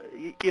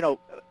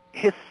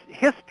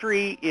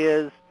 history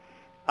is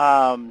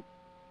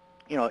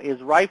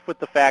is rife with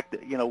the fact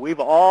that we've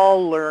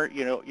all learned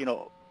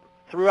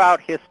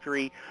throughout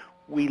history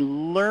we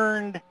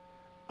learned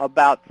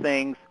about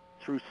things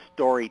through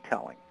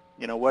storytelling.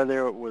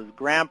 Whether it was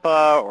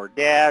grandpa or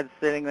dad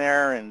sitting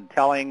there and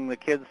telling the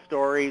kids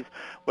stories,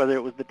 whether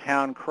it was the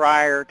town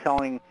crier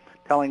telling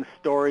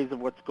stories of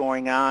what's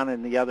going on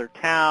in the other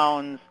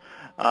towns,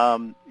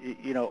 around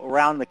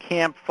the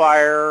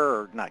campfire,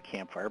 or not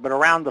campfire, but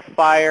around the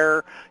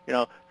fire.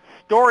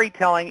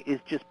 Storytelling is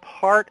just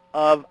part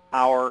of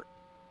our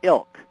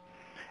ilk.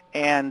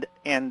 And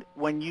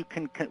when you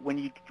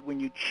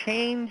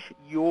change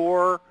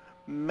your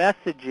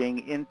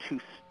messaging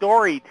into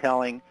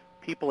storytelling,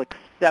 people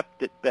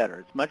accept it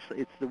better.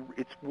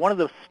 It's one of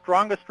the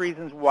strongest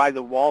reasons why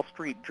the Wall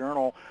Street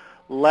Journal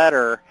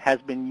letter has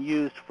been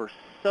used for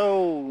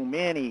so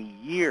many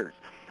years.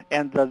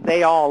 And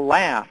they all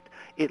laughed.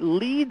 It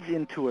leads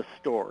into a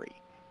story.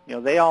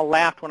 They all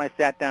laughed when I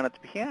sat down at the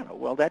piano.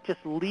 Well, that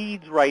just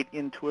leads right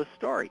into a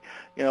story.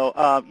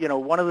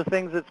 One of the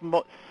things that's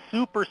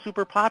super,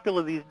 super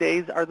popular these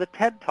days are the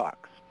TED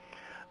Talks.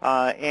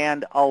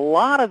 And a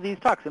lot of these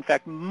talks, in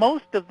fact,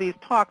 most of these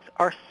talks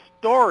are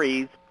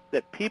stories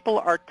that people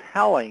are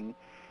telling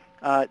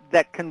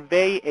that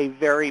convey a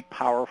very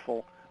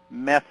powerful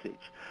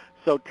message.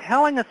 So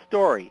telling a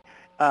story,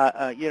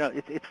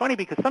 it's funny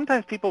because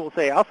sometimes people will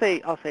say, I'll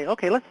say,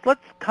 okay,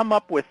 let's come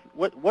up with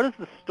what is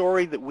the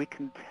story that we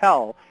can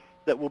tell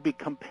that will be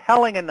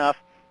compelling enough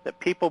that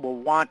people will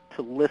want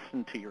to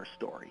listen to your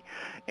story.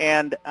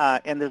 And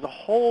there's a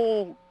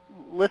whole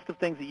list of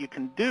things that you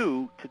can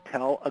do to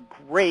tell a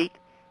great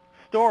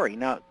story.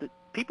 Now,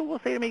 people will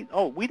say to me,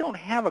 oh, we don't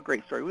have a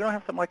great story. We don't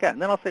have something like that.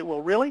 And then I'll say,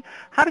 well, really?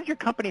 How did your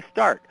company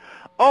start?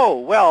 Oh,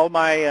 well,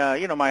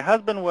 my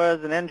husband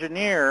was an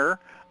engineer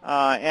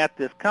at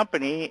this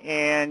company,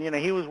 and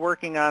he was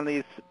working on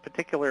these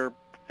particular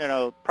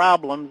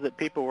problems that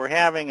people were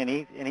having, and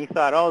he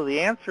thought, oh, the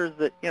answers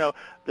that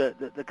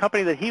the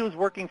company that he was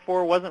working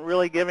for wasn't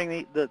really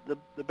giving the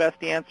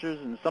best answers,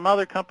 and some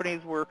other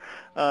companies were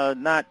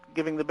not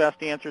giving the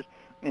best answers,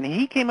 and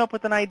he came up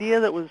with an idea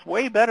that was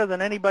way better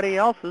than anybody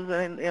else's,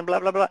 and blah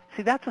blah blah.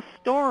 See, that's a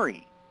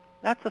story.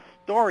 That's a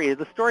story.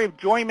 The story of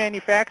Joy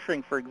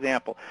Manufacturing, for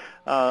example.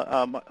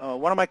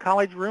 One of my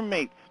college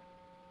roommates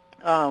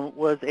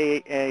was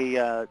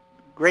a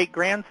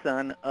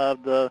great-grandson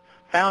of the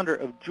founder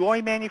of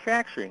Joy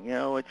Manufacturing,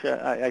 which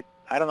I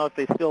don't know if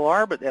they still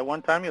are, but at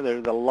one time they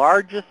were the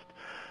largest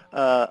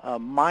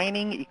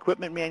mining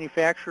equipment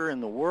manufacturer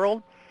in the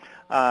world.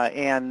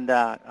 And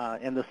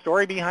the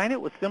story behind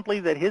it was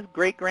simply that his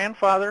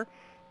great-grandfather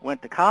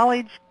went to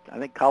college, I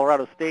think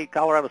Colorado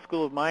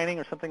School of Mining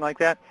or something like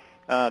that,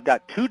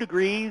 got 2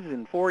 degrees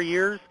in 4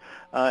 years,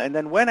 and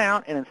then went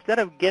out, and instead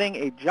of getting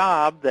a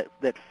job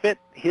that fit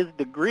his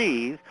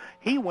degrees,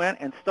 he went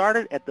and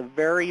started at the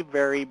very,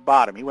 very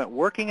bottom. He went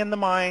working in the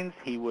mines.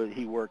 He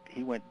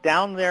went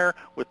down there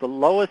with the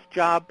lowest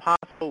job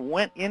possible,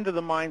 went into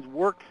the mines,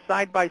 worked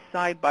side by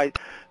side by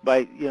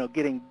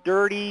getting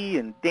dirty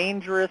and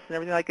dangerous and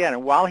everything like that.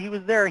 And while he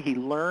was there, he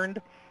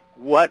learned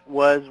what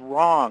was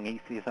wrong.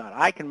 He thought,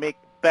 I can make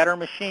better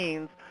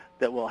machines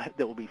that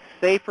will be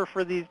safer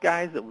for these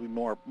guys, that will be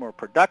more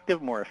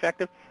productive, more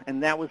effective,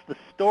 and that was the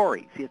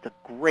story. See, it's a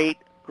great,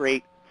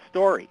 great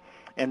story.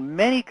 And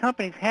many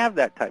companies have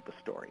that type of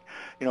story.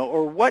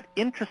 Or what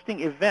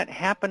interesting event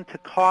happened to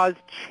cause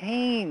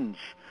change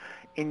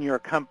in your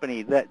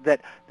company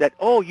that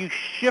you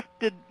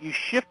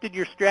shifted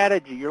your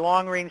strategy, your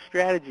long-range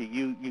strategy.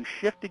 You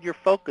shifted your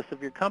focus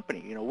of your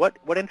company.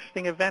 What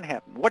interesting event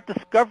happened? What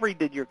discovery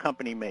did your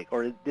company make,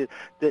 or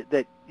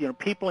that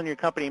people in your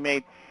company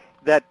made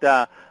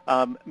that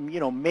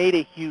made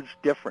a huge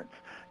difference?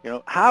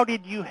 How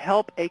did you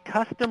help a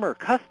customer?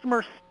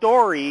 Customer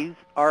stories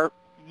are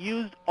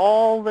used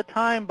all the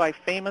time by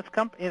famous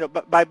companies,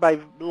 by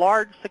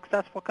large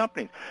successful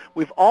companies.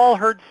 We've all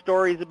heard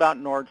stories about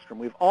Nordstrom.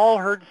 We've all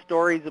heard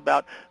stories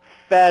about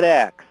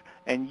FedEx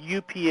and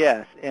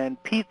UPS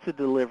and pizza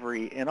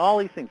delivery and all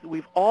these things.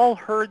 We've all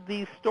heard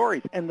these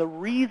stories, and the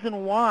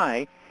reason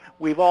why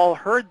we've all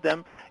heard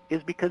them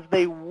is because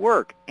they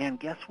work. And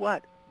guess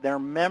what? They're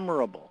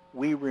memorable.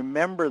 We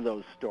remember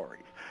those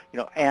stories.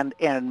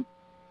 And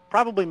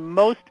probably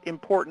most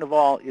important of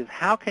all is,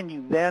 how can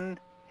you then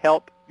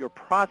help your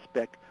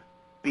prospect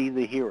be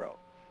the hero?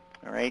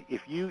 All right?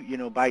 If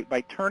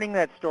by turning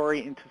that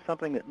story into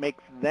something that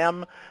makes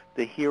them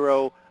the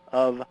hero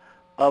of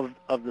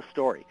the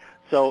story.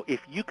 So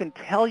if you can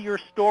tell your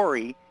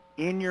story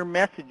in your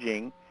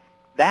messaging,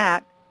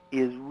 that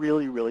is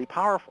really, really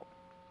powerful.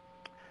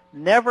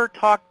 Never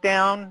talk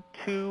down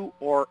to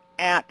or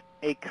at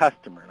a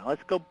customer. Now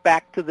let's go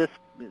back to this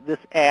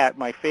ad,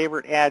 my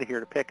favorite ad here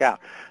to pick out.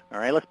 All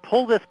right, let's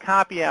pull this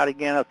copy out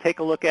again. I'll take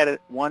a look at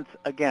it once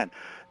again.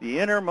 The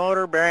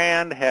Intermotor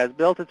brand has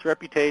built its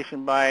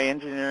reputation by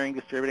engineering,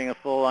 distributing a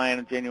full line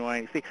of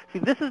genuine. See,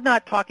 this is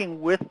not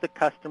talking with the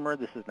customer.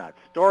 This is not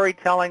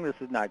storytelling.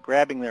 This is not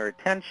grabbing their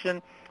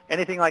attention,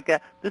 anything like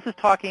that. This is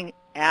talking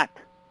at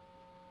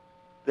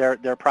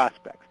their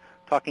prospects,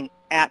 talking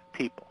at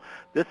people.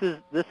 This is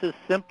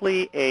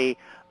simply an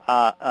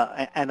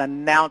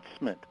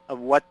announcement of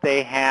what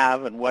they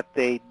have and what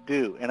they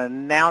do, an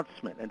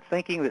announcement, and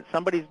thinking that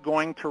somebody's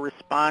going to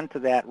respond to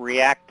that,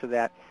 react to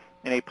that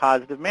in a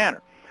positive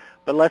manner.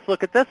 But let's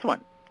look at this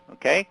one,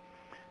 okay?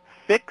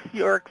 Fix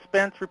your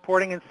expense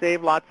reporting and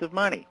save lots of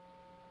money.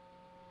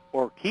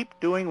 Or keep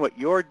doing what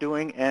you're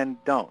doing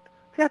and don't.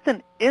 That's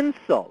an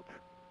insult.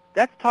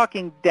 That's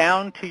talking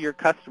down to your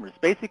customers,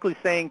 basically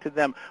saying to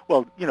them,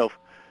 well, you're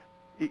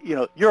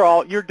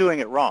doing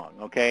it wrong,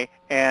 okay?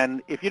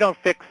 And if you don't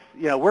fix,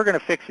 we're going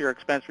to fix your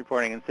expense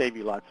reporting and save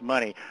you lots of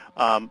money.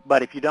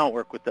 But if you don't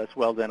work with us,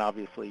 well, then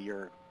obviously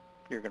you're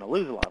going to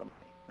lose a lot of money,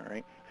 all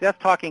right? So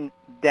that's talking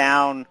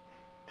down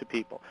to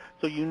people.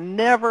 So you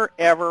never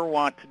ever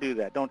want to do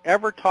that. Don't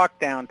ever talk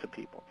down to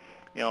people.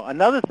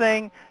 Another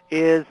thing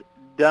is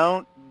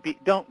don't be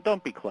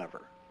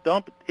clever.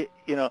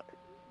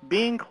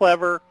 Being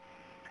clever,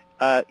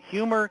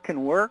 humor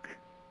can work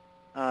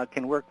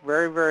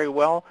very, very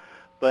well.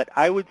 But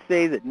I would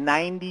say that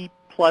 90+%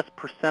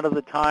 of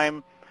the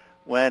time,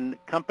 when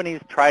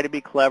companies try to be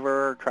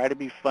clever, or try to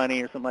be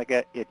funny, or something like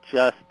that, it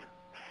just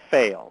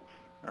fails.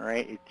 All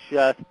right, it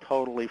just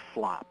totally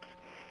flops.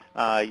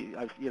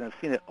 I've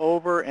seen it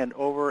over and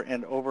over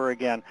and over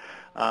again.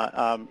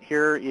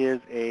 Here is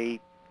a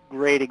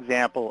great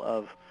example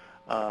of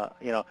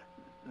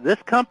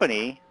this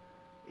company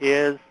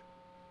is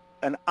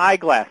an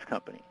eyeglass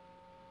company,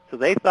 so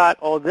they thought,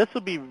 oh, this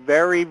will be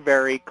very,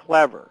 very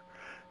clever,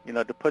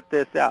 to put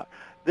this out.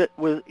 That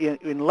was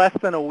in less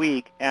than a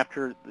week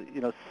after,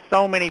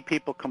 so many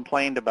people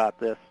complained about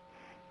this,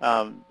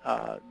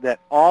 that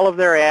all of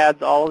their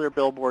ads, all of their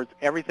billboards,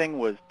 everything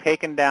was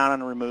taken down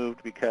and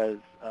removed because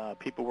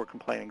people were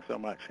complaining so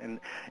much, and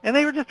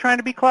they were just trying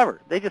to be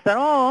clever. They just said,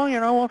 oh,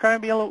 we'll try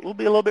and we'll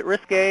be a little bit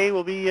risque,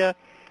 we'll be a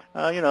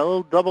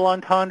little double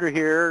entendre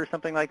here or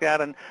something like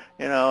that, and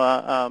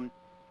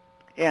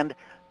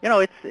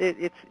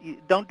it's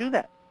don't do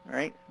that. All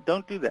right,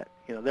 don't do that.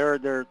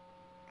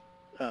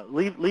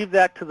 Leave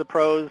that to the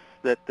pros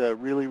that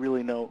really,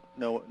 really know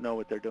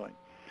what they're doing.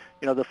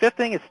 The fifth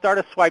thing is start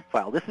a swipe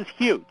file. This is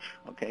huge,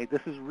 okay?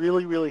 This is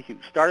really, really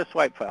huge. Start a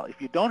swipe file. If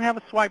you don't have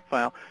a swipe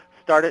file,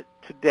 Start it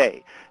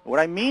today. What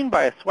I mean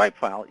by a swipe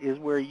file is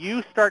where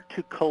you start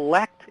to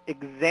collect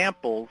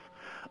examples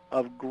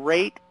of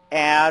great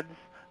ads,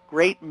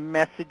 great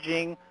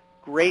messaging,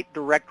 great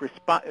direct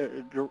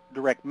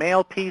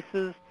mail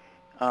pieces,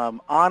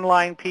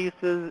 online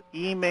pieces,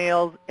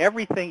 emails,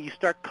 everything. You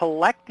start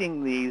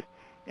collecting these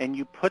and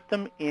you put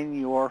them in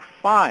your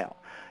file.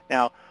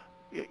 Now,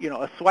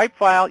 a swipe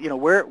file,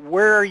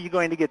 where are you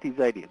going to get these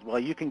ideas? Well,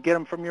 you can get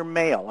them from your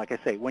mail. Like I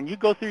say, when you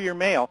go through your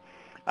mail,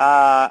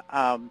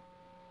 let's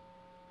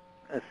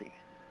see.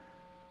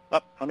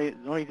 Oh,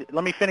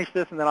 let me finish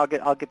this, and then I'll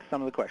get to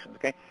some of the questions.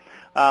 Okay,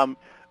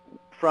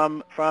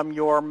 from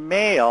your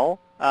mail,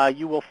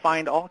 you will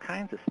find all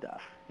kinds of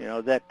stuff.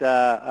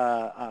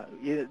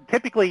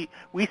 Typically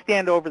we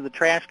stand over the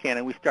trash can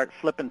and we start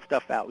flipping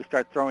stuff out. We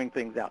start throwing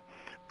things out.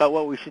 But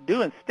what we should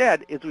do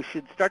instead is we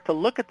should start to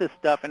look at this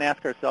stuff and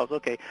ask ourselves,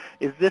 okay,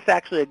 is this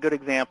actually a good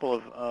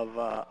example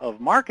of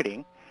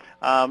marketing?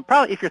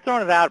 Probably, if you're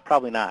throwing it out,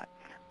 probably not.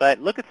 But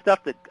look at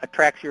stuff that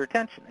attracts your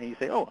attention, and you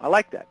say, oh, I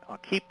like that. I'll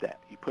keep that.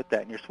 You put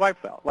that in your swipe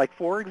file. Like,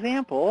 for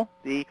example,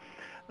 they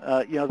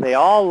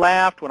all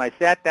laughed when I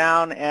sat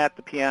down at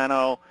the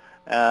piano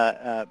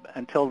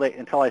until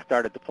I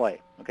started to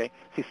play. Okay,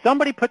 see,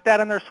 somebody put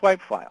that in their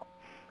swipe file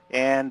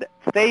and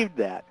saved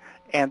that,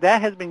 and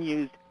that has been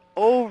used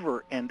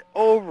over and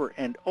over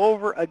and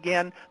over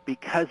again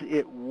because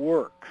it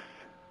works.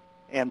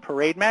 And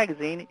Parade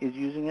Magazine is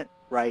using it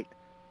right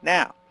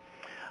now.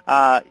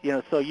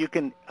 So you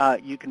can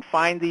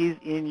find these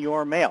in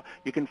your mail.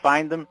 You can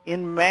find them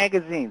in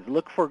magazines.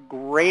 Look for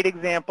great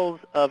examples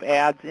of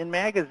ads in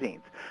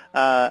magazines.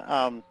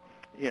 I'm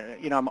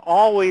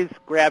always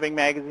grabbing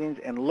magazines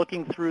and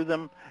looking through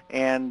them,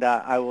 and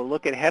I will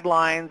look at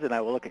headlines and I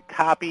will look at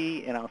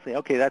copy, and I'll say,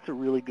 okay, that's a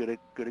really good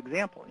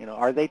example.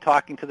 Are they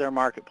talking to their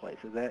marketplace?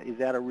 Is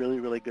that a really,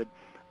 really good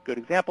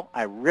example?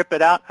 I rip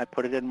it out. I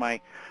put it in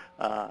my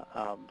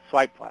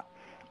swipe file.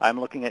 I'm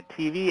looking at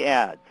TV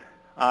ads.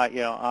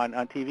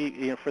 On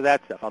TV, for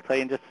that stuff. I'll tell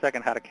you in just a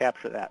second how to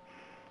capture that.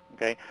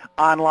 Okay,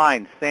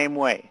 online, same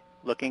way.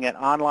 Looking at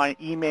online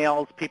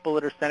emails, people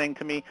that are sending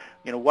to me.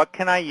 What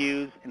can I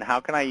use and how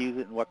can I use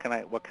it and what can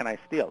I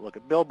steal? Look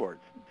at billboards,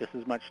 just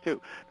as much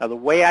too. Now, the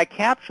way I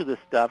capture this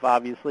stuff,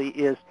 obviously,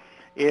 is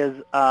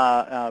if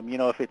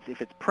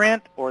it's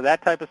print or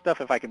that type of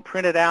stuff. If I can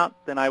print it out,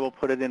 then I will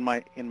put it in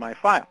my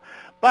file.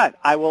 But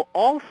I will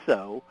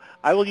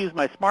use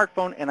my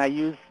smartphone, and I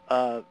use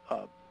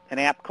an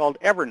app called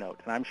Evernote,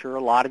 and I'm sure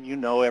a lot of you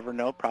know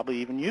Evernote, probably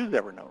even use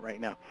Evernote right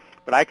now.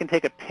 But I can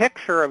take a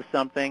picture of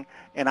something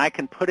and I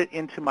can put it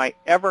into my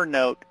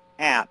Evernote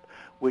app,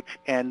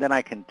 and then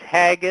I can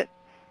tag it,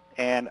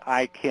 and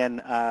I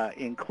can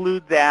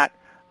include that,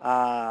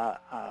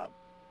 and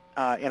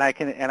I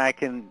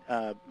can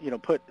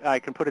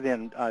put it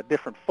in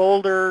different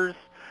folders,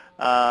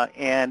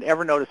 and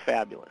Evernote is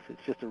fabulous.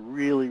 It's just a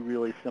really,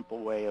 really simple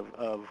way of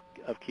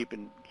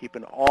keeping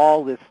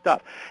all this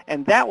stuff.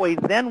 And that way,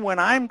 then when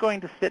I'm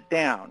going to sit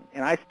down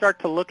and I start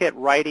to look at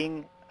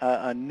writing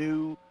a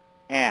new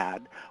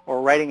ad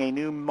or writing a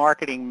new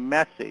marketing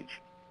message,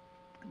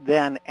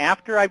 then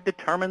after I've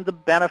determined the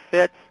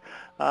benefits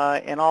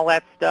and all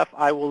that stuff,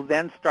 I will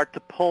then start to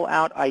pull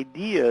out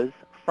ideas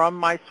from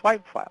my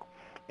swipe file.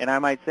 And I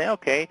might say,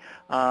 okay,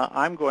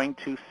 I'm going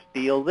to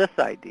steal this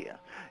idea,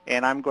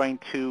 and I'm going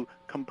to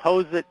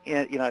compose it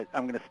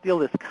I'm going to steal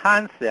this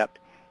concept,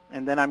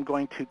 and then I'm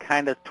going to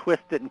kind of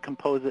twist it and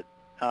compose it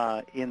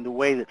in the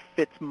way that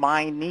fits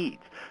my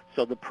needs.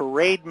 So the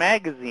Parade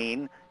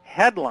Magazine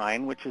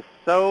headline, which is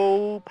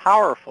so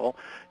powerful,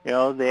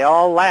 they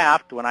all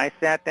laughed when I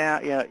sat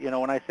down,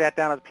 when I sat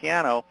down at the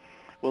piano.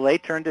 Well, they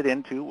turned it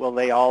into, well,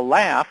 they all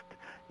laughed,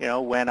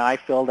 when I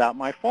filled out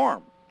my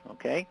form.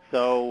 Okay,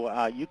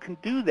 so you can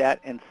do that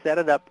and set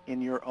it up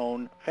in your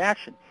own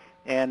fashion,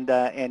 and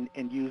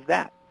use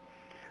that.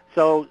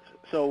 So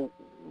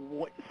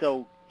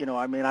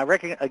I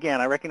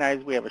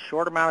recognize we have a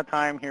short amount of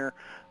time here.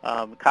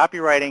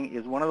 Copywriting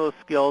is one of those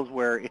skills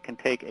where it can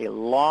take a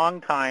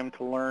long time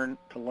to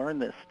learn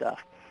this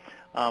stuff.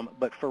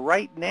 But for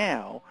right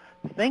now,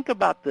 think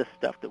about this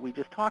stuff that we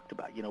just talked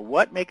about.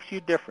 What makes you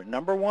different?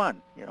 Number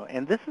one,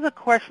 and this is a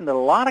question that a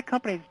lot of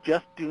companies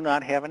just do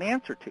not have an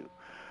answer to.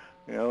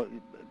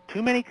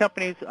 Too many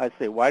companies, I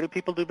say, why do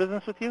people do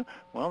business with you?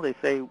 Well, they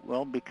say,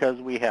 well, because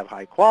we have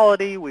high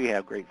quality, we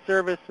have great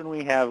service, and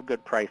we have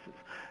good prices.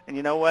 And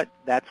you know what?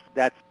 That's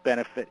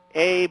benefit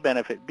A,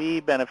 benefit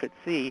B, benefit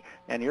C,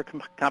 and your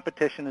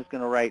competition is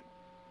going to write,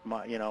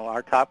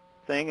 our top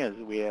thing is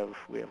we have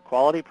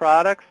quality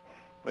products,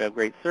 we have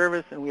great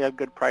service, and we have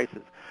good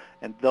prices.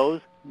 And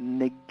those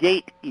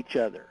negate each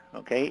other,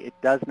 okay? It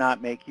does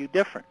not make you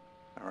different,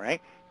 all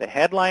right? The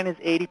headline is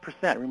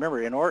 80%.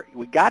 Remember,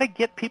 we got to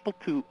get people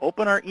to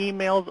open our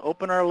emails,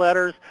 open our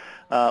letters,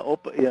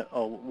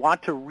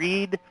 want to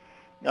read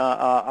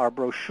our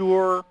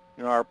brochure,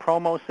 our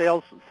promo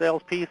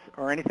sales piece,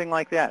 or anything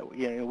like that.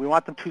 We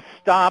want them to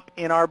stop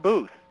in our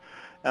booth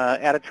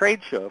at a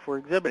trade show if we're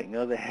exhibiting.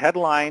 The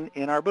headline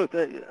in our booth.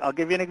 I'll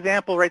give you an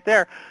example right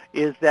there.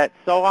 Is that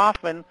so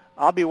often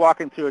I'll be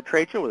walking through a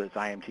trade show, whether it's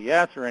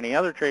IMTS or any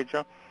other trade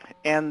show,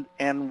 and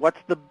what's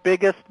the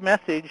biggest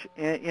message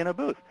in a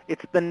booth?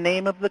 It's the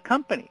name of the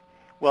company.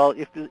 Well,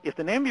 if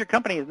the name of your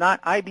company is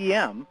not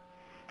IBM,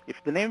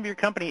 if the name of your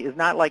company is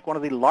not like one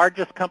of the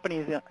largest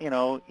companies,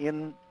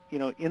 in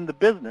the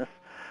business,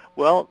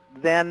 well,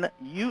 then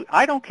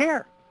I don't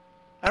care.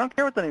 I don't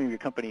care what the name of your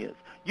company is.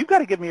 You've got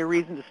to give me a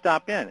reason to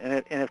stop in.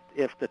 And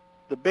if the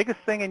biggest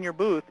thing in your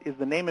booth is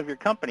the name of your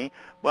company,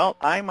 well,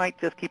 I might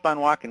just keep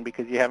on walking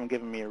because you haven't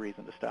given me a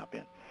reason to stop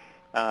in.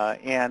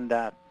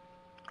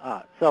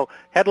 So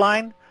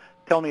headline,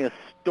 tell me a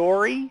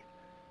story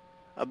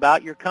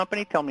about your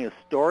company. Tell me a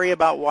story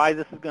about why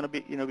this is going to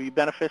be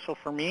beneficial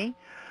for me,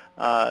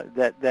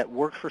 that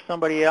works for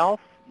somebody else.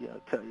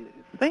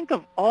 Think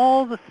of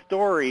all the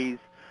stories,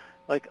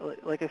 like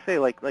I say,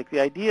 like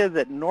the idea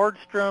that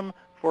Nordstrom,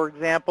 for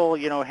example,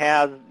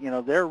 has,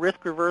 their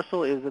risk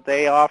reversal is that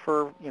they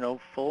offer,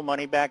 full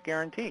money back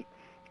guarantee.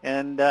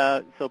 And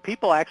so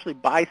people actually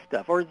buy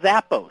stuff. Or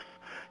Zappos,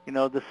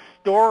 the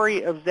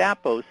story of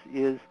Zappos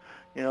is,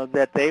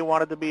 that they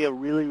wanted to be a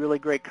really, really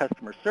great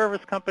customer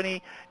service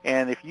company.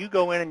 And if you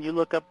go in and you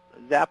look up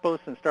Zappos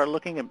and start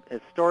looking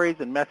at stories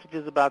and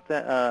messages about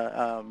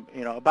them,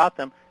 about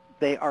them,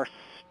 they are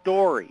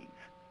stories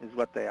is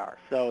what they are.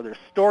 So there's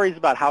stories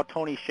about how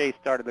Tony Hsieh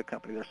started the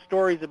company. There's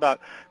stories about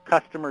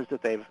customers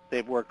that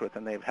they've worked with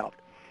and they've helped.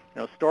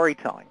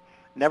 Storytelling.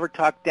 Never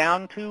talk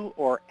down to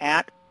or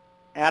at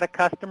a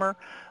customer.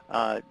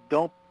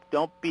 Don't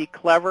be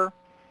clever.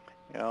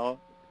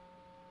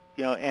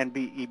 And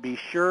be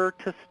sure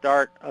to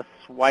start a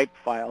swipe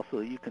file so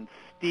that you can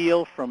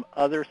steal from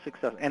other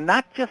success, and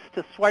not just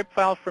a swipe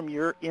file from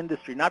your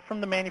industry, not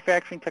from the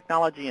manufacturing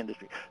technology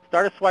industry.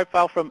 Start a swipe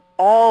file from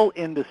all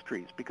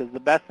industries, because the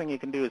best thing you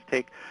can do is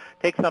take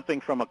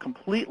something from a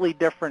completely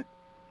different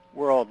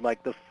world,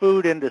 like the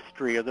food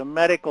industry or the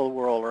medical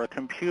world or a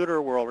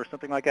computer world or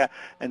something like that,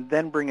 and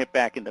then bring it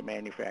back into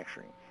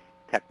manufacturing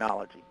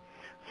technology.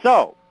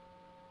 So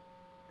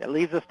that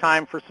leaves us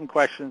time for some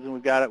questions, and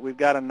we've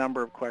got a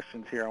number of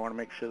questions here. I want to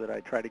make sure that I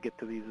try to get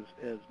to these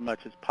as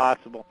much as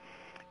possible.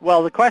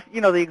 Well, the question,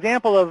 the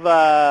example of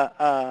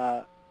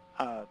of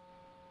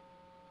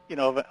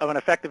an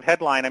effective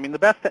headline. I mean, the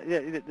best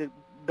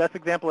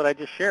example that I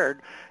just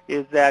shared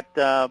is that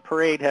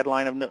parade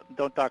headline of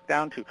 "Don't Talk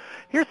Down To."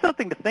 Here's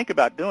something to think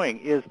about doing: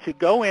 is to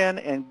go in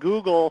and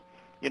Google,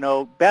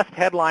 best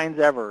headlines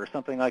ever or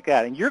something like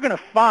that, and you're going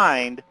to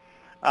find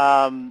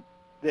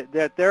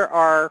that there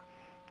are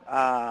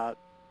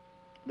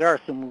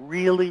some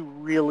really,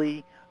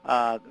 really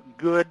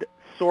good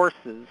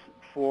sources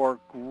for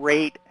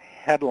great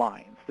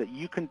headlines that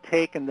you can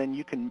take, and then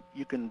you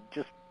can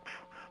just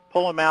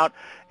pull them out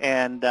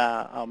and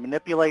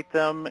manipulate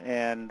them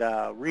and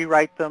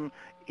rewrite them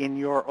in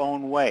your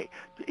own way.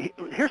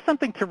 Here's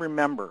something to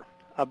remember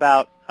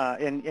about,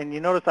 and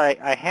you notice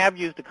I have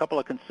used a couple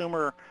of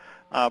consumer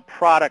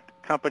product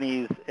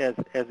companies as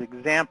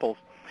examples,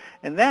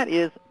 and that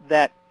is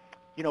that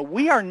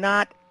we are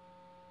not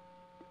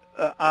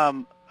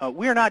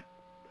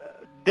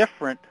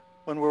different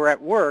when we're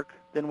at work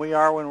than we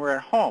are when we're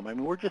at home. I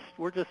mean, we're just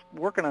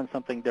working on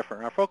something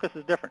different. Our focus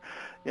is different.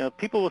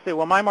 People will say,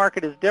 "Well, my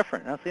market is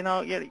different." And I'll say, "No,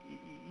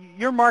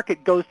 your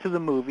market goes to the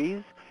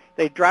movies.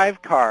 They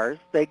drive cars.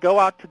 They go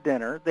out to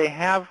dinner. They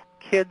have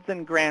kids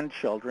and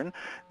grandchildren.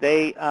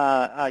 They,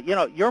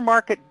 your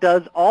market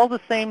does all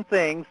the same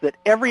things that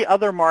every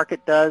other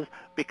market does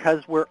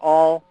because we're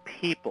all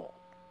people."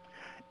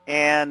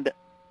 And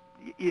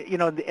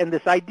and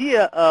this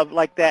idea of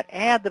like that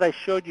ad that I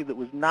showed you that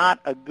was not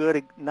a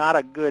good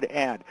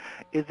ad,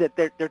 is that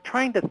they're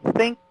trying to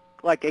think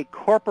like a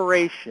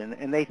corporation,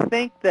 and they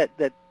think that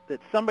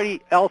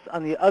somebody else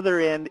on the other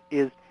end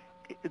is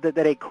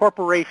that a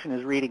corporation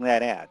is reading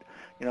that ad.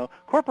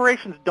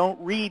 Corporations don't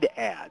read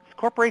ads.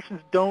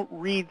 Corporations don't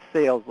read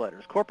sales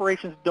letters.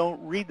 Corporations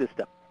don't read this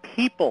stuff.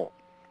 People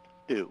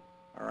do.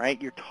 All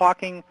right, you're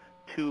talking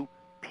to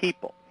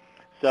people.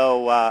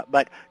 So,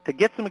 but to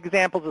get some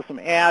examples of some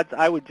ads,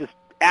 I would just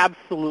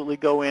absolutely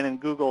go in and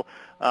Google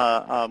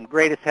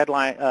greatest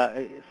headlines,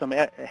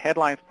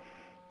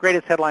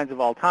 greatest headlines of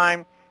all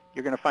time.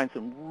 You're going to find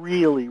some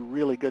really,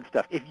 really good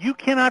stuff. If you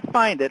cannot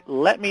find it,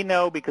 let me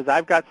know, because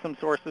I've got some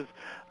sources,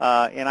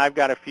 and I've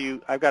got a few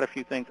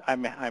things.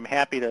 I'm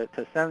happy to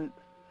send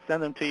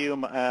them to you,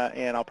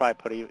 and I'll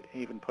probably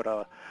put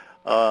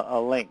a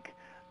link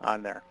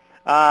on there.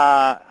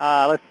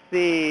 Let's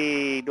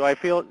see. Do I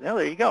feel? Oh,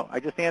 there you go.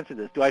 I just answered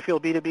this. Do I feel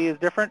B2B is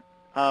different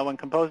when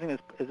composing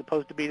as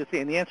opposed to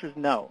B2C? And the answer is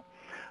no,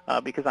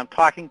 because I'm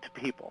talking to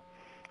people.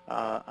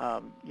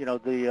 I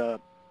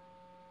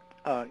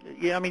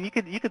mean, you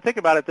could think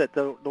about it that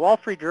the Wall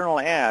Street Journal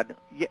ad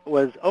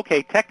was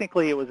okay.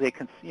 Technically, it was a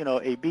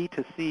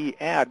B2C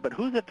ad, but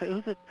who's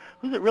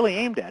it really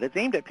aimed at? It's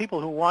aimed at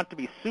people who want to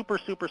be super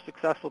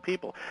successful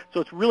people. So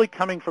it's really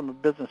coming from a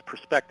business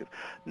perspective.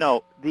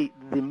 No, the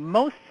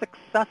most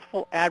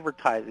successful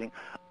advertising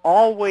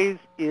always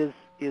is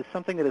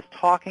something that is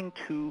talking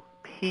to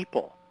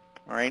people.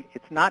 All right,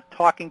 it's not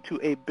talking to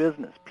a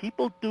business.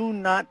 People do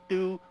not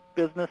do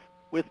business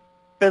with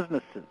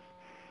businesses.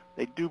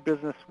 They do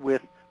business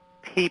with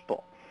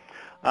people.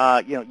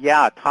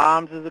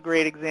 Tom's is a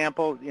great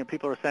example.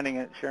 People are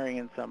sharing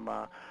in some,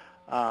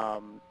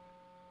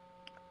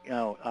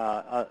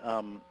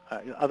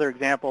 other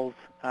examples.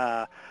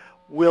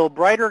 Will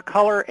brighter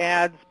color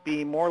ads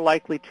be more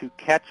likely to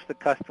catch the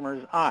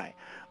customer's eye?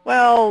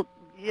 Well,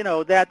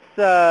 that's,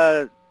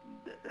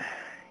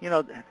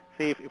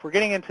 see, if we're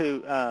getting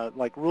into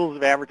like rules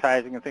of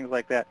advertising and things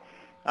like that,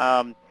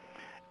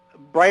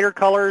 brighter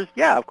colors,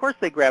 yeah, of course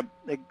they grab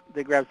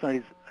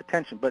somebody's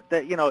attention, but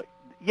they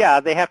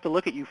have to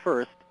look at you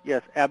first.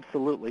 Yes,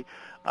 absolutely.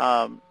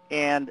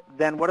 And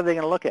then what are they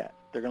going to look at?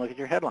 They're going to look at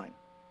your headline.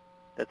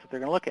 That's what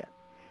they're going to look at.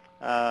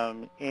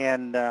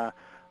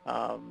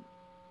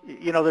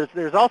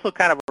 There's also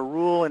kind of a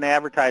rule in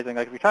advertising,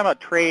 like if you're talking about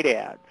trade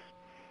ads,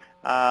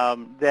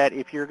 that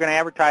if you're going to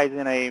advertise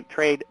in a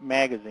trade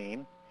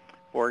magazine,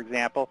 for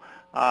example,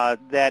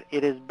 that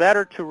it is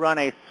better to run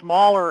a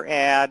smaller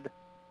ad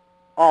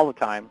all the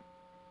time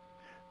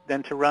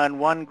than to run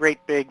one great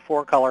big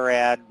 4-color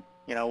ad,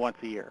 once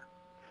a year.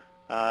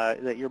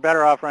 That you're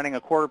better off running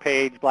a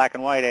quarter-page black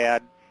and white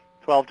ad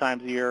 12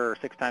 times a year or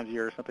 6 times a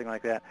year or something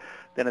like that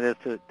than it is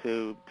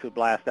to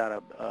blast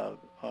out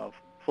a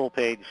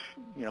full-page,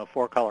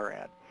 4-color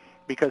ad,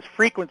 because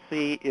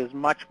frequency is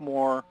much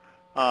more.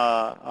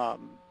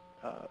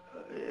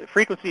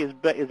 Frequency is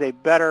a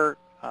better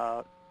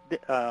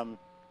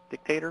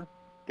dictator.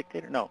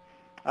 No,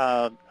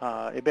 a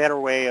better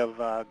way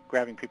of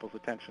grabbing people's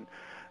attention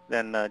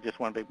than just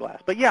one big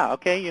blast. But yeah,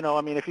 okay,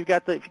 if you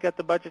got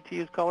the budget to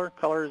use color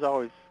is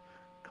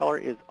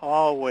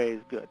always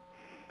good.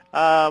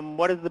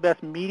 What is the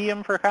best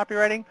medium for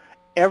copywriting?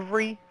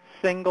 Every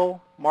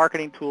single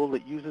marketing tool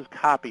that uses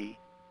copy,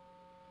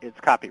 it's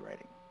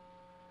copywriting.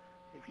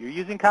 If you're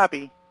using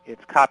copy,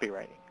 it's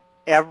copywriting.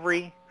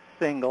 Every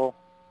single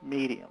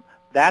medium.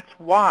 That's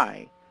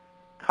why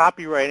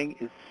copywriting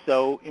is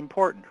so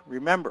important.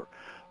 Remember,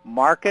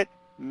 market,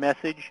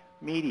 message,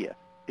 media.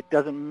 It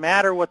doesn't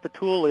matter what the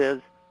tool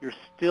is,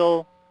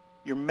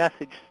 your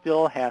message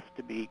still has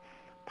to be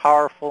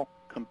powerful,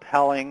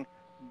 compelling,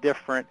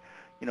 different.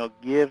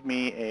 Give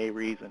me a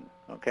reason,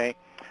 okay?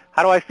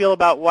 How do I feel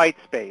about white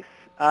space?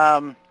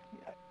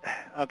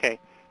 Okay.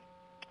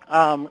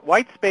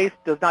 White space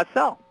does not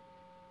sell.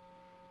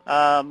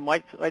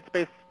 White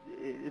space,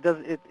 it does,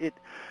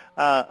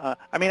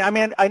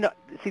 I know,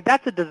 see,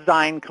 that's a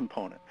design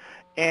component.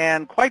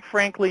 And quite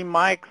frankly,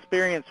 my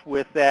experience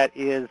with that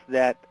is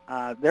that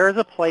there is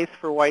a place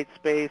for white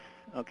space.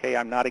 Okay,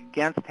 I'm not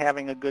against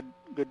having a good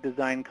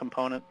design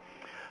component,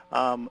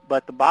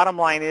 but the bottom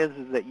line is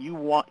that you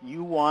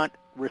want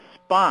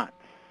response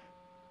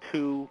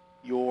to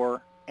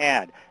your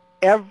ad.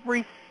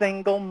 Every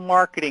single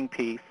marketing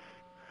piece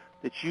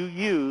that you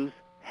use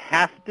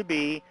has to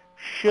be,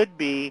 should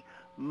be,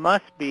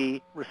 must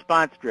be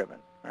response driven.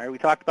 All right, we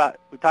talked about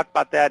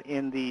that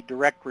in the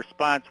direct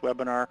response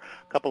webinar a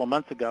couple of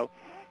months ago.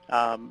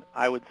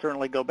 I would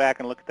certainly go back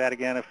and look at that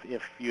again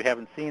if you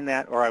haven't seen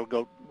that, or I would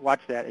go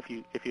watch that if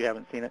you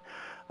haven't seen it.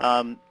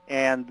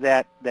 And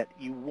that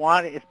you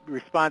want it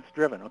response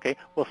driven. Okay,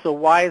 well, so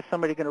why is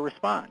somebody going to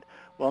respond?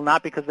 Well,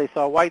 not because they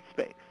saw white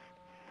space.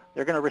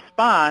 They're going to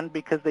respond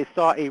because they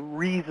saw a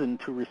reason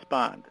to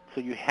respond.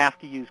 So you have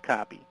to use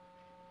copy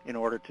in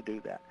order to do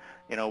that.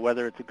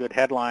 Whether it's a good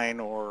headline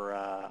or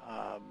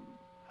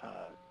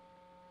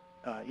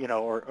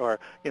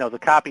the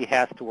copy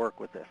has to work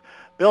with this.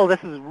 Bill,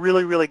 this is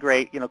really, really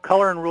great.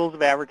 Color and rules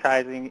of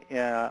advertising,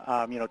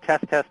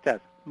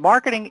 test.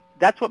 Marketing,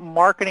 that's what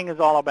marketing is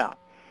all about.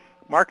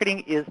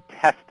 Marketing is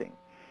testing,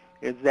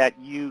 is that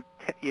you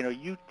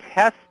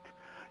test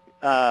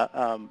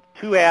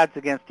two ads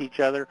against each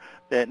other,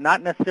 that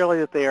not necessarily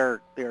that they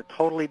are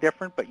totally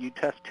different, but you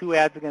test two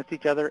ads against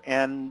each other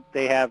and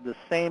they have the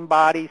same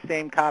body,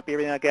 same copy,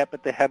 everything like that,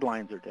 but the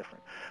headlines are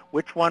different.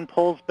 Which one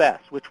pulls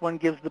best? Which one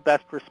gives the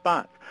best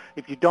response?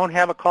 If you don't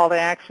have a call to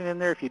action in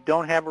there, if you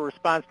don't have a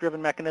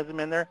response-driven mechanism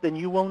in there, then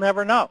you will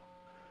never know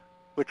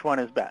which one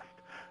is best.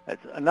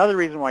 That's another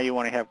reason why you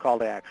want to have call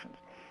to actions.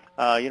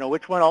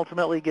 Which one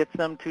ultimately gets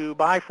them to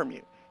buy from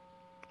you,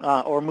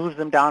 or moves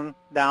them down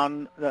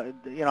on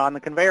the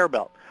conveyor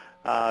belt,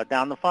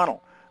 down the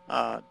funnel,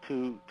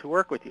 to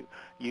work with you.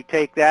 You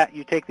take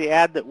the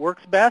ad that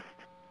works best.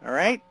 All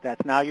right,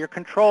 that's now your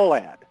control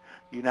ad.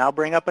 You now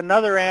bring up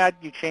another ad,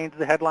 you change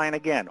the headline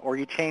again, or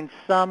you change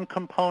some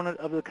component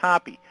of the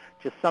copy,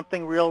 just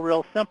something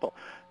real simple,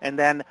 and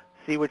then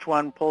see which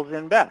one pulls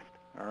in best.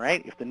 All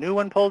right, if the new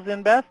one pulls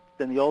in best,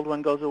 then the old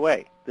one goes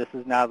away. This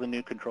is now the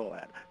new control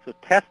ad. So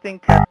testing.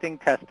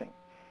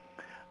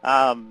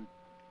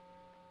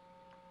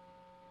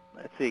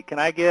 Let's see, can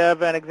I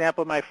give an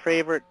example of my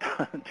favorite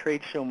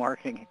trade show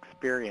marketing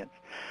experience?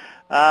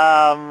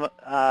 Well,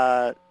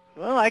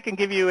 I can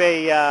give you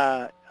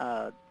a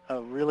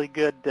really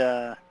good,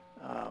 let's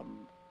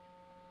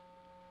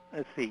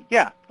see,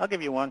 yeah, I'll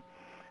give you one.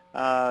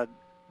 Well,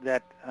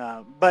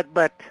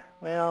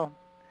 I'll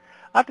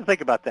have to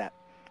think about that.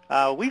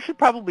 We should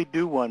probably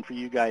do one for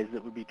you guys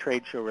that would be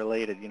trade show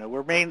related.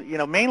 We're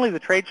mainly the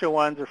trade show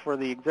ones are for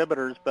the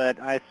exhibitors, but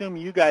I assume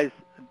you guys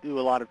do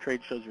a lot of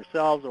trade shows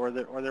yourselves, or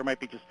there might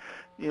be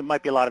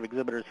might be a lot of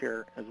exhibitors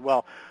here as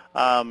well.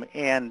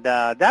 And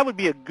that would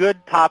be a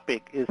good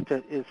topic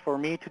is for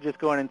me to just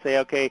go in and say,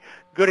 okay,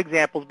 good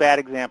examples, bad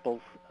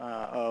examples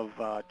of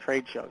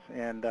trade shows,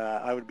 and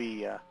I would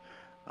be.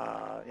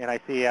 And I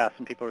see,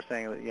 some people are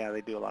saying that,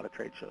 they do a lot of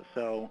trade shows.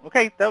 So,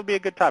 okay, that would be a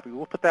good topic.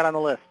 We'll put that on the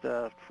list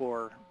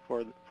for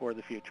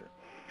the future.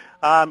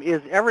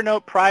 Is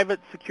Evernote private,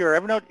 secure?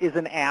 Evernote is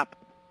an app.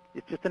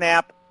 It's just an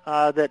app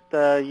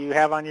that you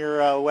have on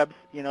your web,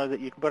 that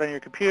you can put on your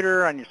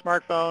computer, on your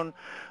smartphone,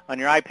 on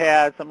your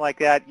iPad, something like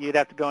that. You'd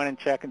have to go in and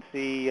check and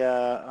see.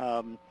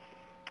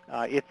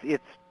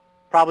 It's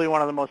probably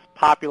one of the most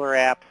popular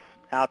apps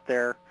out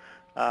there,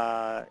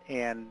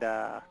 and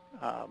that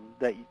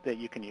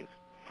you can use.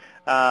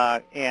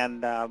 But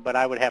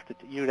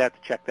you'd have to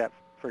check that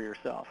for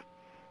yourself.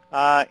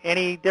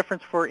 Any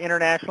difference for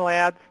international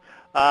ads?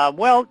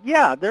 Well,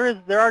 yeah,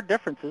 there are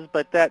differences,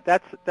 but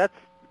that's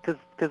because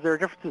there are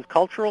differences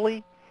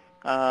culturally.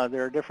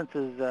 There are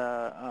differences,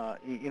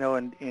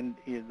 in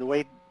the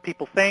way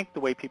people think,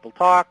 the way people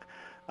talk,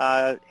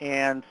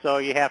 and so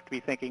you have to be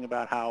thinking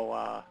about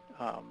how,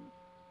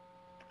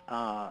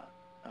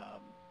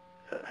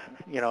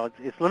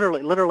 it's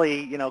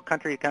literally,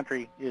 country to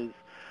country is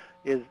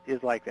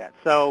like that.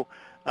 So,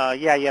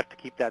 yeah, you have to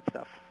keep that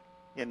stuff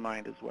in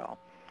mind as well.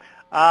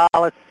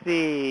 Let's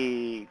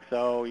see.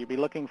 So you'd be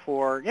looking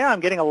for, I'm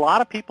getting a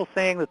lot of people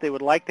saying that they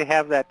would like to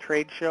have that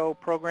trade show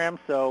program.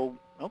 So,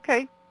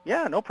 okay,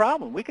 yeah, no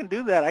problem. We can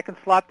do that. I can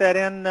slot that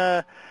in.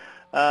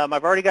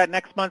 I've already got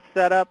next month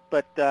set up,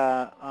 but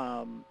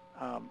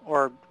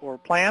or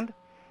planned,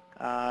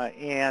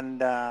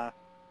 and I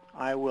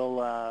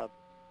will.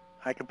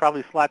 I can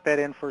probably slot that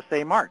in for,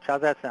 say, March.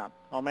 How's that sound?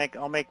 I'll make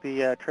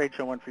the trade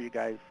show one for you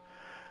guys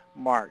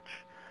March.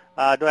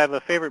 Do I have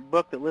a favorite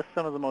book that lists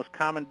some of the most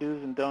common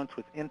do's and don'ts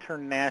with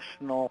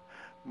international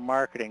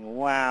marketing?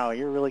 Wow,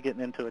 you're really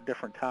getting into a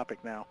different topic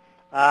now.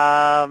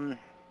 I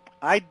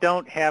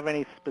don't have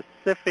any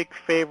specific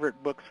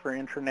favorite books for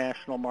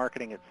international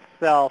marketing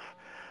itself.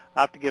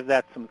 I'll have to give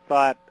that some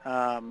thought.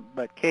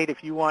 But Kate,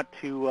 if you want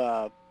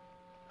to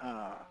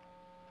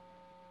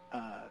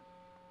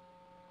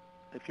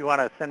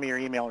send me your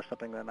email or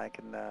something, then I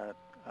can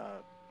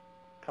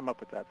come up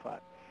with that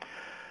thought.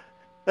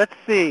 Let's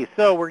see.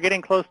 So we're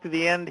getting close to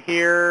the end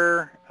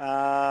here.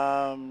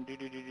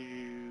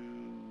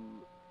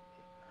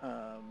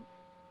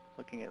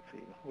 Looking at,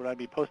 would I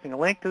be posting a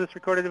link to this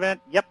recorded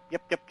event? Yep.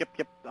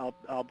 I'll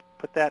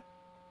put that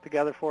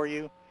together for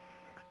you.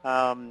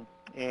 And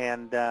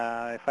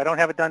if I don't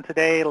have it done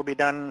today, it'll be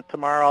done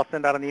tomorrow. I'll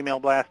send out an email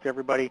blast to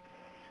everybody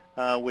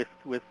with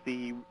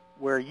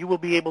where you will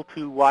be able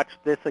to watch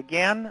this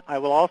again. I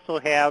will also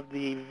have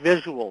the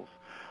visuals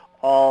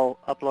all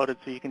uploaded,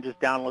 so you can just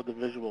download the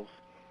visuals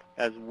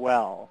as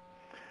well.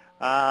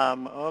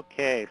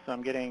 Okay, so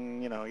I'm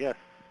getting, yes.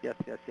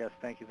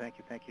 Thank you.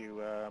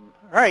 All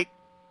right.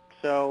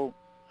 So,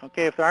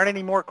 okay, if there aren't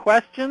any more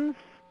questions,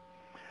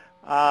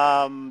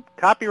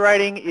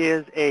 copywriting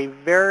is a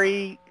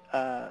very,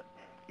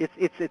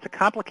 it's a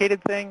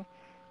complicated thing,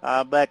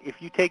 but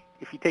if you take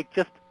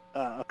just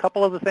a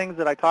couple of the things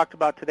that I talked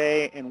about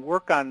today and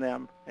work on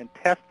them and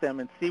test them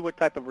and see what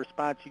type of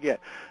response you get.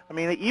 I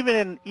mean, even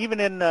in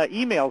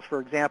emails, for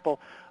example,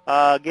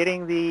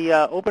 getting the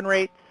open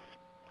rates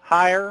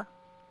higher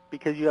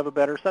because you have a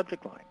better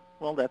subject line.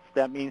 Well,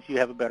 that means you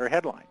have a better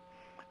headline.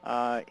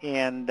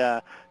 And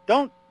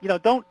don't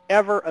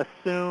ever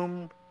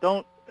assume.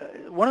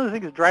 One of the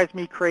things that drives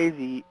me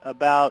crazy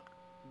about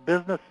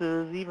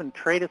businesses, even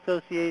trade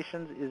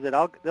associations, is that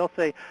they'll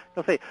say,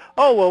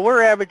 oh, well,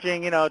 we're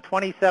averaging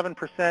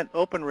 27%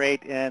 open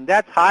rate, and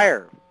that's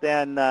higher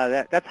than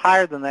that's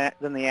higher than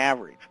the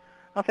average.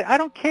 I'll say, I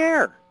don't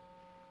care.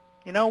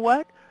 You know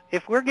what?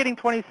 If we're getting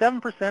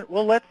 27%,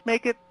 well, let's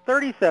make it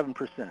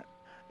 37%.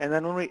 And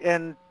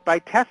then by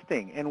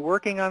testing and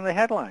working on the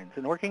headlines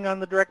and working on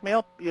the direct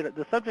mail,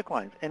 the subject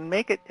lines, and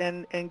make it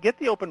and get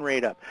the open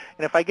rate up.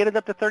 And if I get it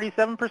up to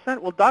 37%,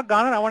 well,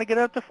 doggone it, I want to get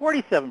it up to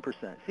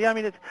 47%. See, I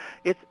mean,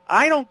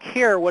 I don't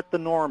care what the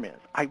norm is.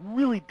 I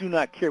really do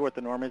not care what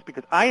the norm is,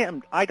 because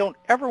I don't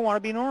ever want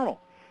to be normal.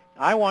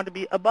 I want to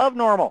be above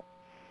normal.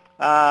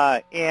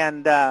 So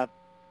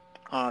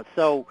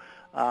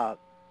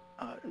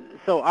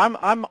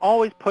I'm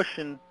always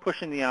pushing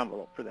the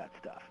envelope for that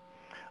stuff.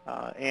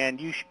 And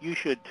you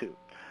should too.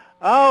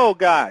 Oh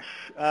gosh,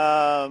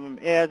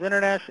 as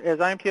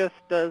IMTS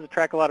does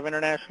attract a lot of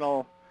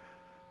international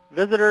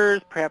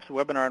visitors, perhaps a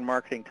webinar on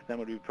marketing to them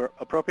would be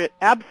appropriate.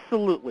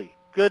 Absolutely,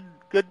 good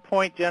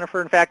point,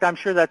 Jennifer. In fact, I'm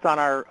sure that's on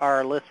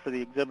our list for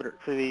the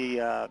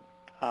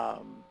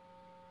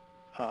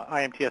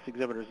IMTS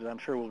exhibitors. I'm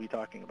sure we'll be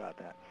talking about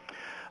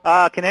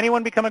that. Can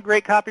anyone become a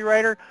great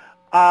copywriter?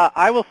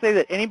 I will say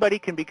that anybody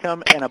can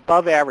become an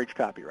above-average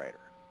copywriter.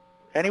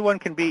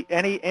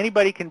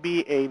 Anybody can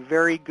be a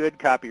very good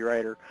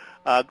copywriter.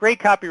 Great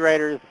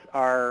copywriters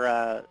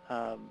are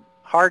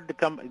hard to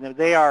come.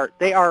 They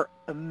are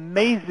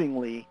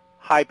amazingly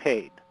high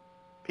paid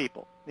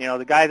people.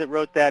 The guy that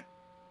wrote that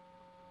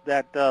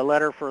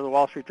letter for the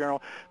Wall Street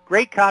Journal,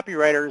 great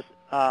copywriters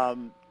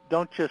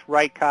don't just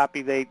write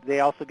copy. They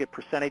also get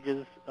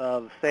percentages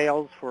of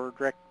sales for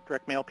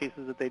direct mail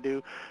pieces that they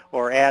do,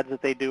 or ads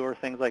that they do, or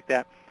things like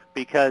that,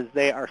 because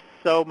they are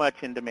so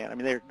much in demand. I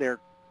mean, they're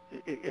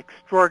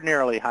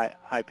extraordinarily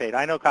high paid.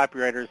 I know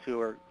copywriters who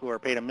are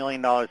paid $1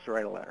 million to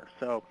write a letter.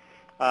 So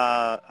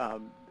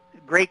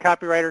great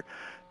copywriter.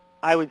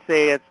 I would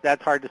say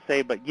that's hard to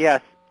say, but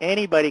yes,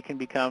 anybody can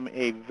become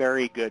a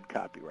very good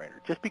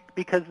copywriter just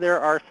because there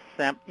are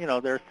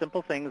there are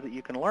simple things that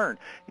you can learn.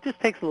 It just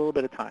takes a little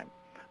bit of time,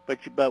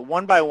 but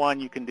one by one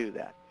you can do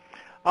that.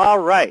 All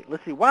right,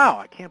 let's see. Wow,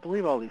 I can't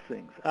believe all these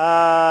things. Do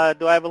I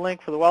have a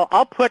link for the Wall?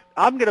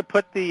 I'm going to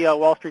put the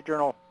Wall Street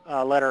Journal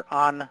letter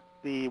on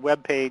the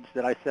web page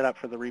that I set up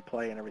for the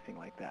replay and everything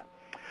like that.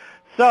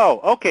 So,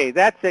 okay,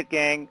 that's it,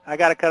 gang. I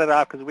got to cut it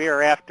off because we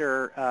are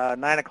after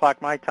 9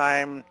 o'clock my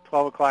time,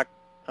 12 o'clock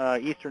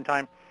Eastern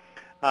time.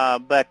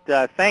 But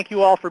thank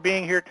you all for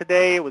being here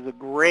today. It was a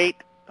great,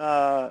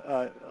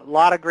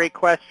 lot of great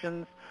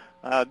questions.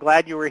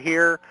 Glad you were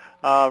here.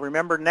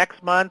 Remember,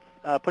 next month,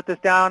 put this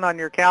down on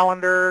your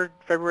calendar,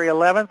 February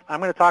 11th.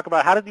 I'm going to talk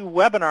about how to do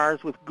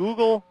webinars with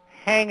Google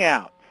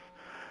Hangouts.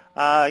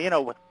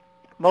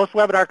 Most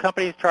webinar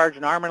companies charge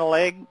an arm and a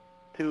leg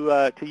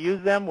to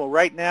use them. Well,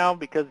 right now,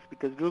 because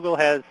Google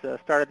has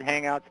started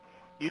Hangouts,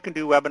 you can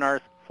do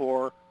webinars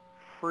for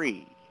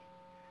free.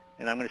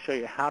 And I'm going to show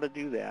you how to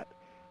do that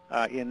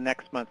in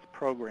next month's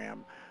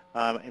program.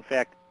 In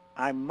fact,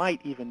 I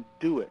might even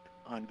do it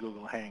on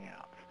Google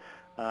Hangouts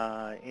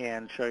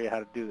and show you how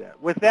to do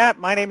that. With that,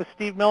 my name is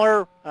Steve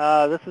Miller.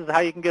 This is how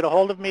you can get a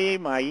hold of me,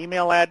 my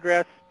email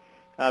address.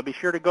 Be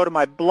sure to go to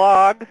my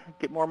blog,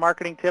 get more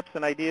marketing tips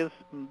and ideas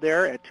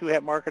there at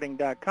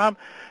twohatmarketing.com.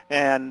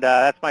 And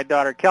that's my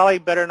daughter, Kelly,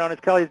 better known as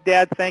Kelly's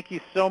dad. Thank you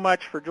so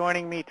much for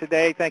joining me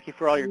today. Thank you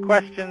for all your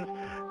questions.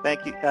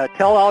 Thank you.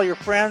 Tell all your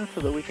friends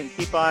so that we can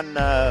keep on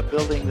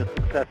building the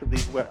success of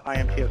these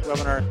IMTS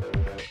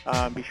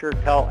webinars. Be sure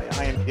to tell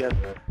IMTS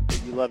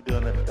that you love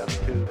doing this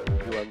stuff, too.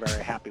 You are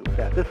very happy with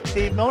that. This is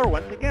Steve Miller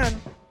once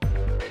again.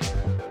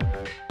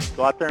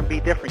 Go out there and be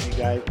different, you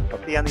guys. I'll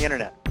see you on the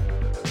internet.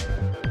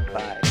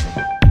 Bye.